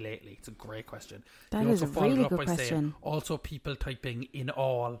annoyed you lately? It's a great question. That is a really good question. Saying, also, people typing in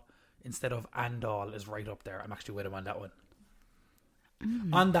all instead of and all is right up there. I'm actually with him on that one.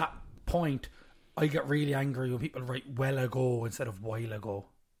 On that point, I get really angry when people write well ago instead of while ago.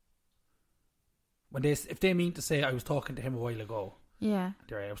 If they mean to say I was talking to him a while ago, I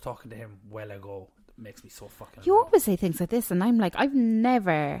was talking to him well ago. It makes me so fucking. You always say things like this, and I'm like, I've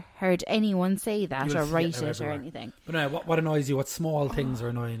never heard anyone say that or write it or anything. But no, what annoys you? What small things are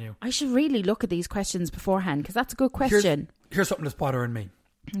annoying you? I should really look at these questions beforehand because that's a good question. Here's something that's bothering me.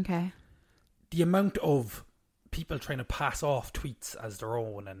 Okay. The amount of people trying to pass off tweets as their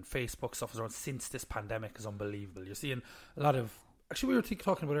own and Facebook stuff as their own since this pandemic is unbelievable. You're seeing a lot of, actually we were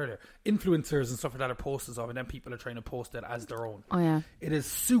talking about earlier, influencers and stuff like that are posting stuff and then people are trying to post it as their own. Oh yeah. It is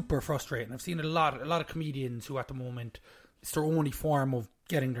super frustrating. I've seen a lot of comedians who at the moment, it's their only form of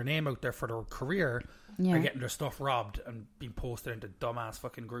getting their name out there for their career, are getting their stuff robbed and being posted into dumbass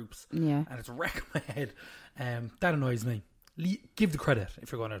fucking groups. Yeah. And it's wrecking my head. That annoys me. Give the credit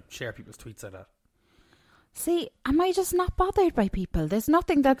if you're going to share people's tweets like that. See, am I just not bothered by people? There's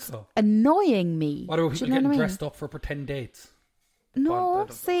nothing that's So. annoying me. What about Do people you know getting what I mean? dressed up for pretend dates? No,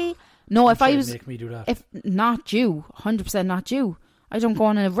 But- see, no. If I Try was, to make me do that. if not you, 100% not you. I don't go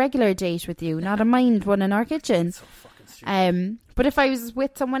on a regular date with you. Not a mind one in our kitchen. So fucking stupid. But if I was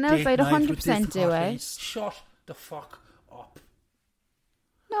with someone else, Date I'd night with 100% this do hottie. it. Shut the fuck up.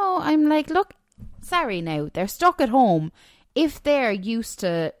 No, I'm like, look, sorry now, they're stuck at home. If they're used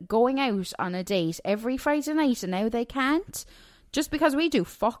to going out on a date every Friday night and now they can't, just because we do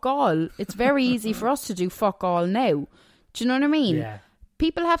fuck all, it's very easy for us to do fuck all now. Do you know what I mean? Yeah.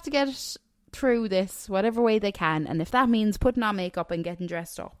 People have to get through this whatever way they can, and if that means putting on makeup and getting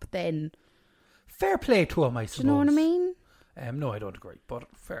dressed up, then Fair play to him, I suppose. do you know what I mean? No, I don't agree, but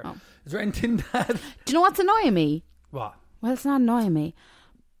fair. Oh. Is there anything that... Do you know what's annoying me? What? Well, it's not annoying me.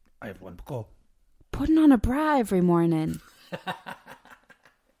 I have one, but go. Putting on a bra every morning.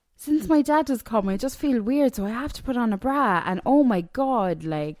 Since my dad has come, I just feel weird, so I have to put on a bra. And oh my God,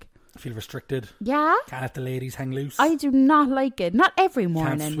 like, I feel restricted. yeah, Can't let the ladies hang loose. I do not like it. Not every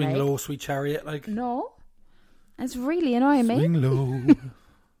morning. Can't swing like. low, sweet chariot. Like, No. It's really annoying me. swing low,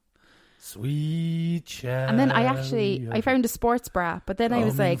 sweet chariot. And then I found a sports bra, but then I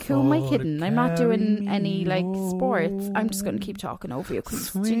was Coming like, who am I for kidding? to I'm not doing carry any, like, me sports. I'm just going to keep talking over you, because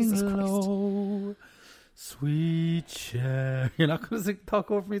Swing Jesus Christ. low, sweet chariot. You're not going to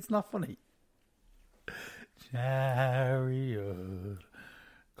talk over me. It's not funny. Chariot,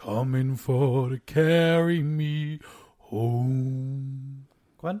 coming for to carry me home.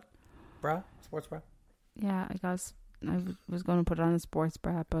 Go on. Bra? Sports bra? Yeah, I guess I was going to put on a sports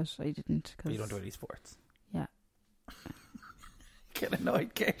bra, but I didn't. But you don't do any sports. Yeah. Get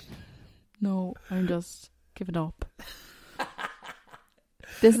annoyed, Kate. No, I'm just giving up.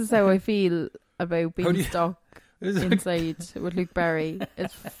 This is how I feel about How do being you- stuck inside with Luke Barry.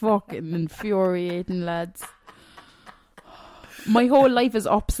 It's fucking infuriating, lads. My whole life is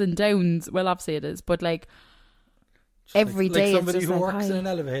ups and downs. Well, obviously it is, but like every like day it's somebody just who like, works in hi. an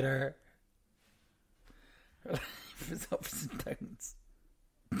elevator. It's ups and downs.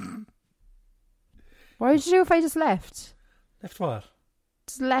 What would you do if I just left? Left what?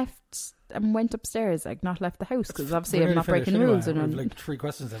 Just left and went upstairs, like not left the house, because obviously We're I'm nearly not breaking finished rules. anyway. And We've like 3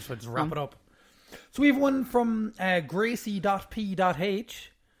 questions left, so just wrap it up. So we have one from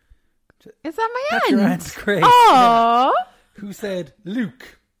Gracie.p.h. is that my That's aunt? your aunt, Grace. Aww. Who said,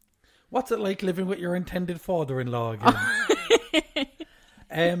 Luke, what's it like living with your intended father-in-law again?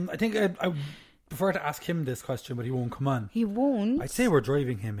 I think I prefer to ask him this question, but he won't come on. He won't. I'd say we're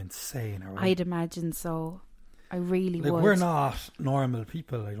driving him insane. Right? I'd imagine so. I really like would. we're not normal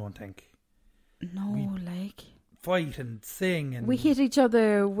people, I don't think. No, like Fight and sing and we hit each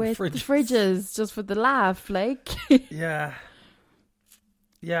other with the fridges. fridges just for the laugh, like. yeah.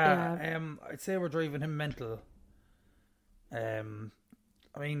 I'd say we're driving him mental. I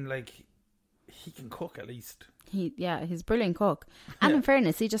mean, like, he can cook at least. He's a brilliant cook. And in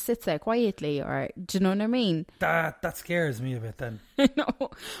fairness, he just sits there quietly, or do you know what I mean? That scares me a bit. Then I know.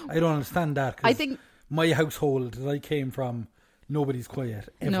 I don't understand that. 'Cause I think my household that I came from, nobody's quiet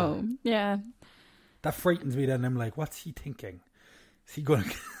ever. no, yeah. That frightens me. Then I'm like, what's he thinking? Is he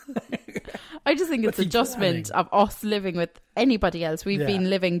going? I just think it's What's he adjustment planning? of us living with anybody else. We've Yeah. been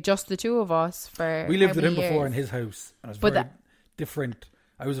living just the two of us for. We lived how with him many before in years? his house. And it was But very that- different.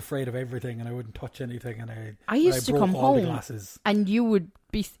 I was afraid of everything, and I wouldn't touch anything. And I used to broke come all the home glasses. and you would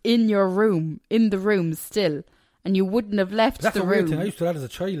be in your room, in the room still, and you wouldn't have left That's the a weird room. thing. I used to do that as a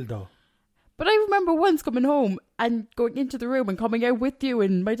child, though. But I remember once coming home and going into the room and coming out with you,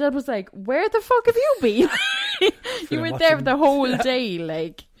 and my dad was like, "Where the fuck have you been? You were there watching- the whole day,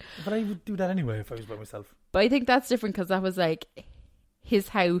 like." But I would do that anyway if I was by myself. But I think that's different because that was like his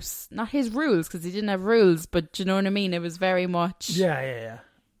house, not his rules, because he didn't have rules. But do you know what I mean? It was very much, Yeah.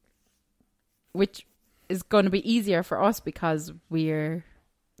 which is going to be easier for us because we're,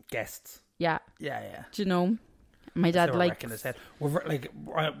 Guests. yeah. Yeah. Do you know? My dad So we're likes. wrecking his head. We're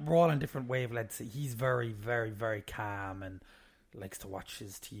all on different wavelengths. He's very, very, very calm and likes to watch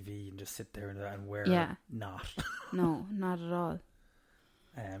his TV and just sit there and we're Yeah. not. No, not at all.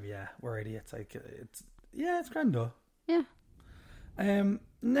 We're idiots. Like it's grand though. Yeah.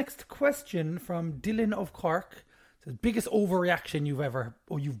 Next question from Dylan of Cork. Says, biggest overreaction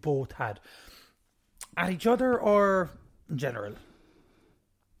you've both had at each other or in general?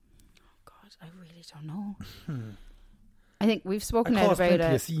 God, I really don't know. I think we've spoken I out caused about plenty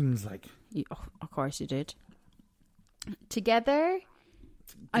it. of scenes, like Of course you did. Together?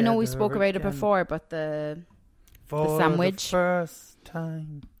 I know we spoke about it again. before, but the For sandwich. the first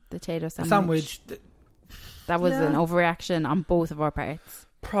time. potato The sandwich. sandwich. That was Yeah. an overreaction on both of our parts.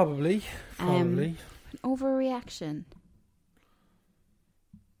 Probably. Overreaction.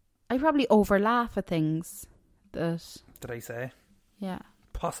 I probably overlaugh at things that... Did I say? Yeah.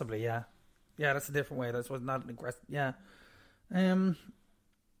 Possibly, yeah. Yeah, that's a different way. That's was not an aggressive... Yeah. What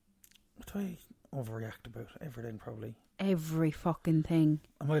do I overreact about? Everything, probably. Every fucking thing.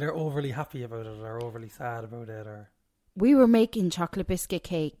 I'm either overly happy about it or overly sad about it, or... We were making chocolate biscuit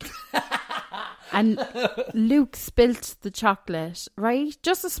cake. And Luke spilt the chocolate, right?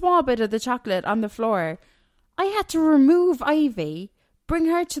 Just a small bit of the chocolate on the floor. I had to remove Ivy, bring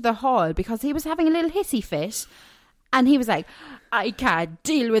her to the hall because he was having a little hissy fit. And he was like, I can't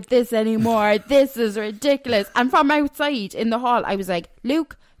deal with this anymore. This is ridiculous. And from outside in the hall, I was like,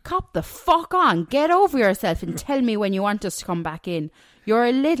 Luke, cop the fuck on. Get over yourself and tell me when you want us to come back in. You're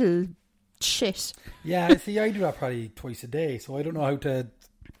a little shit. Yeah, see, I do that probably twice a day. So I don't know how to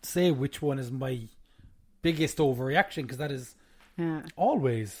say which one is my biggest overreaction, because that is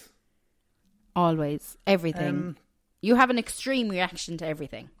always everything. You have an extreme reaction to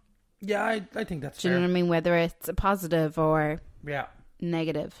everything. Yeah, I think that's Do fair. You know what I mean? Whether it's a positive or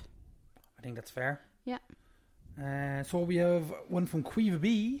negative. I think that's fair. Yeah. So we have one from Quiva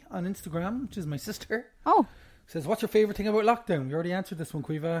B on Instagram, which is my sister. Oh. Says, what's your favourite thing about lockdown? We already answered this one,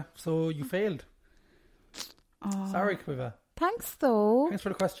 Quiva, so you failed. Oh. Sorry, Quiva. Thanks, though. Thanks for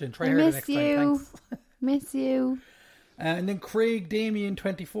the question. Try harder next time. Thanks. Miss you. And then Craig Damien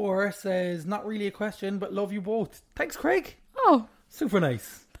 24 says, not really a question, but love you both. Thanks, Craig. Oh. Super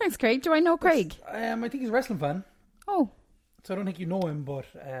nice. Thanks, Craig. Do I know Craig? I think he's a wrestling fan. Oh. So I don't think you know him, but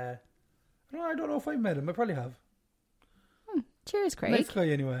I don't know if I've met him. I probably have. Cheers, Craig. Nice guy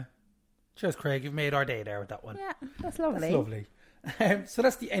anyway. Cheers, Craig. You've made our day there with that one. Yeah, that's lovely. That's lovely. So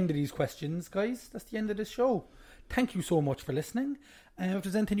that's the end of these questions, guys. That's the end of this show. Thank you so much for listening. If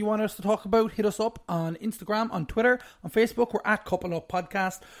there's anything you want us to talk about, hit us up on Instagram, on Twitter, on Facebook. We're at Couple Up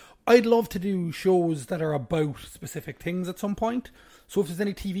Podcast. I'd love to do shows that are about specific things at some point. So if there's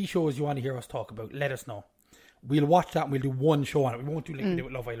any TV shows you want to hear us talk about, let us know. We'll watch that and we'll do one show on it. We won't do like we do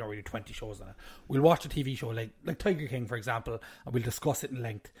with Love Island, we'll do 20 shows on it. We'll watch a TV show like Tiger King, for example, and we'll discuss it in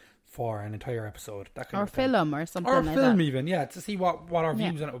length for an entire episode. That kind or of thing. film or something or like film that. even, yeah, to see what our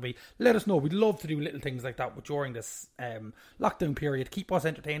views on it would be. Let us know. We'd love to do little things like that during this lockdown period. Keep us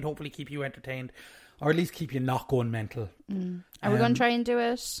entertained, hopefully keep you entertained, or at least keep you not going mental. Are we going to try and do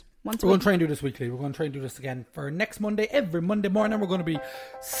it once a We're going week? to try and do this weekly. We're going to try and do this again for next Monday. Every Monday morning we're going to be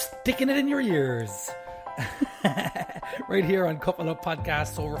sticking it in your ears. Right here on Couple Up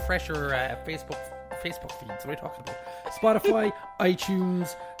Podcast. So refresh your Facebook feeds. What are we talking about? Spotify,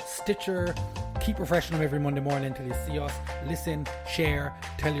 iTunes, Stitcher. Keep refreshing them every Monday morning until you see us. Listen, share,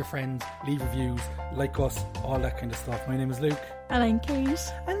 tell your friends, leave reviews, like us, all that kind of stuff. My name is Luke. And I'm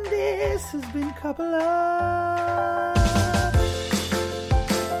Kate. And this has been Couple Up.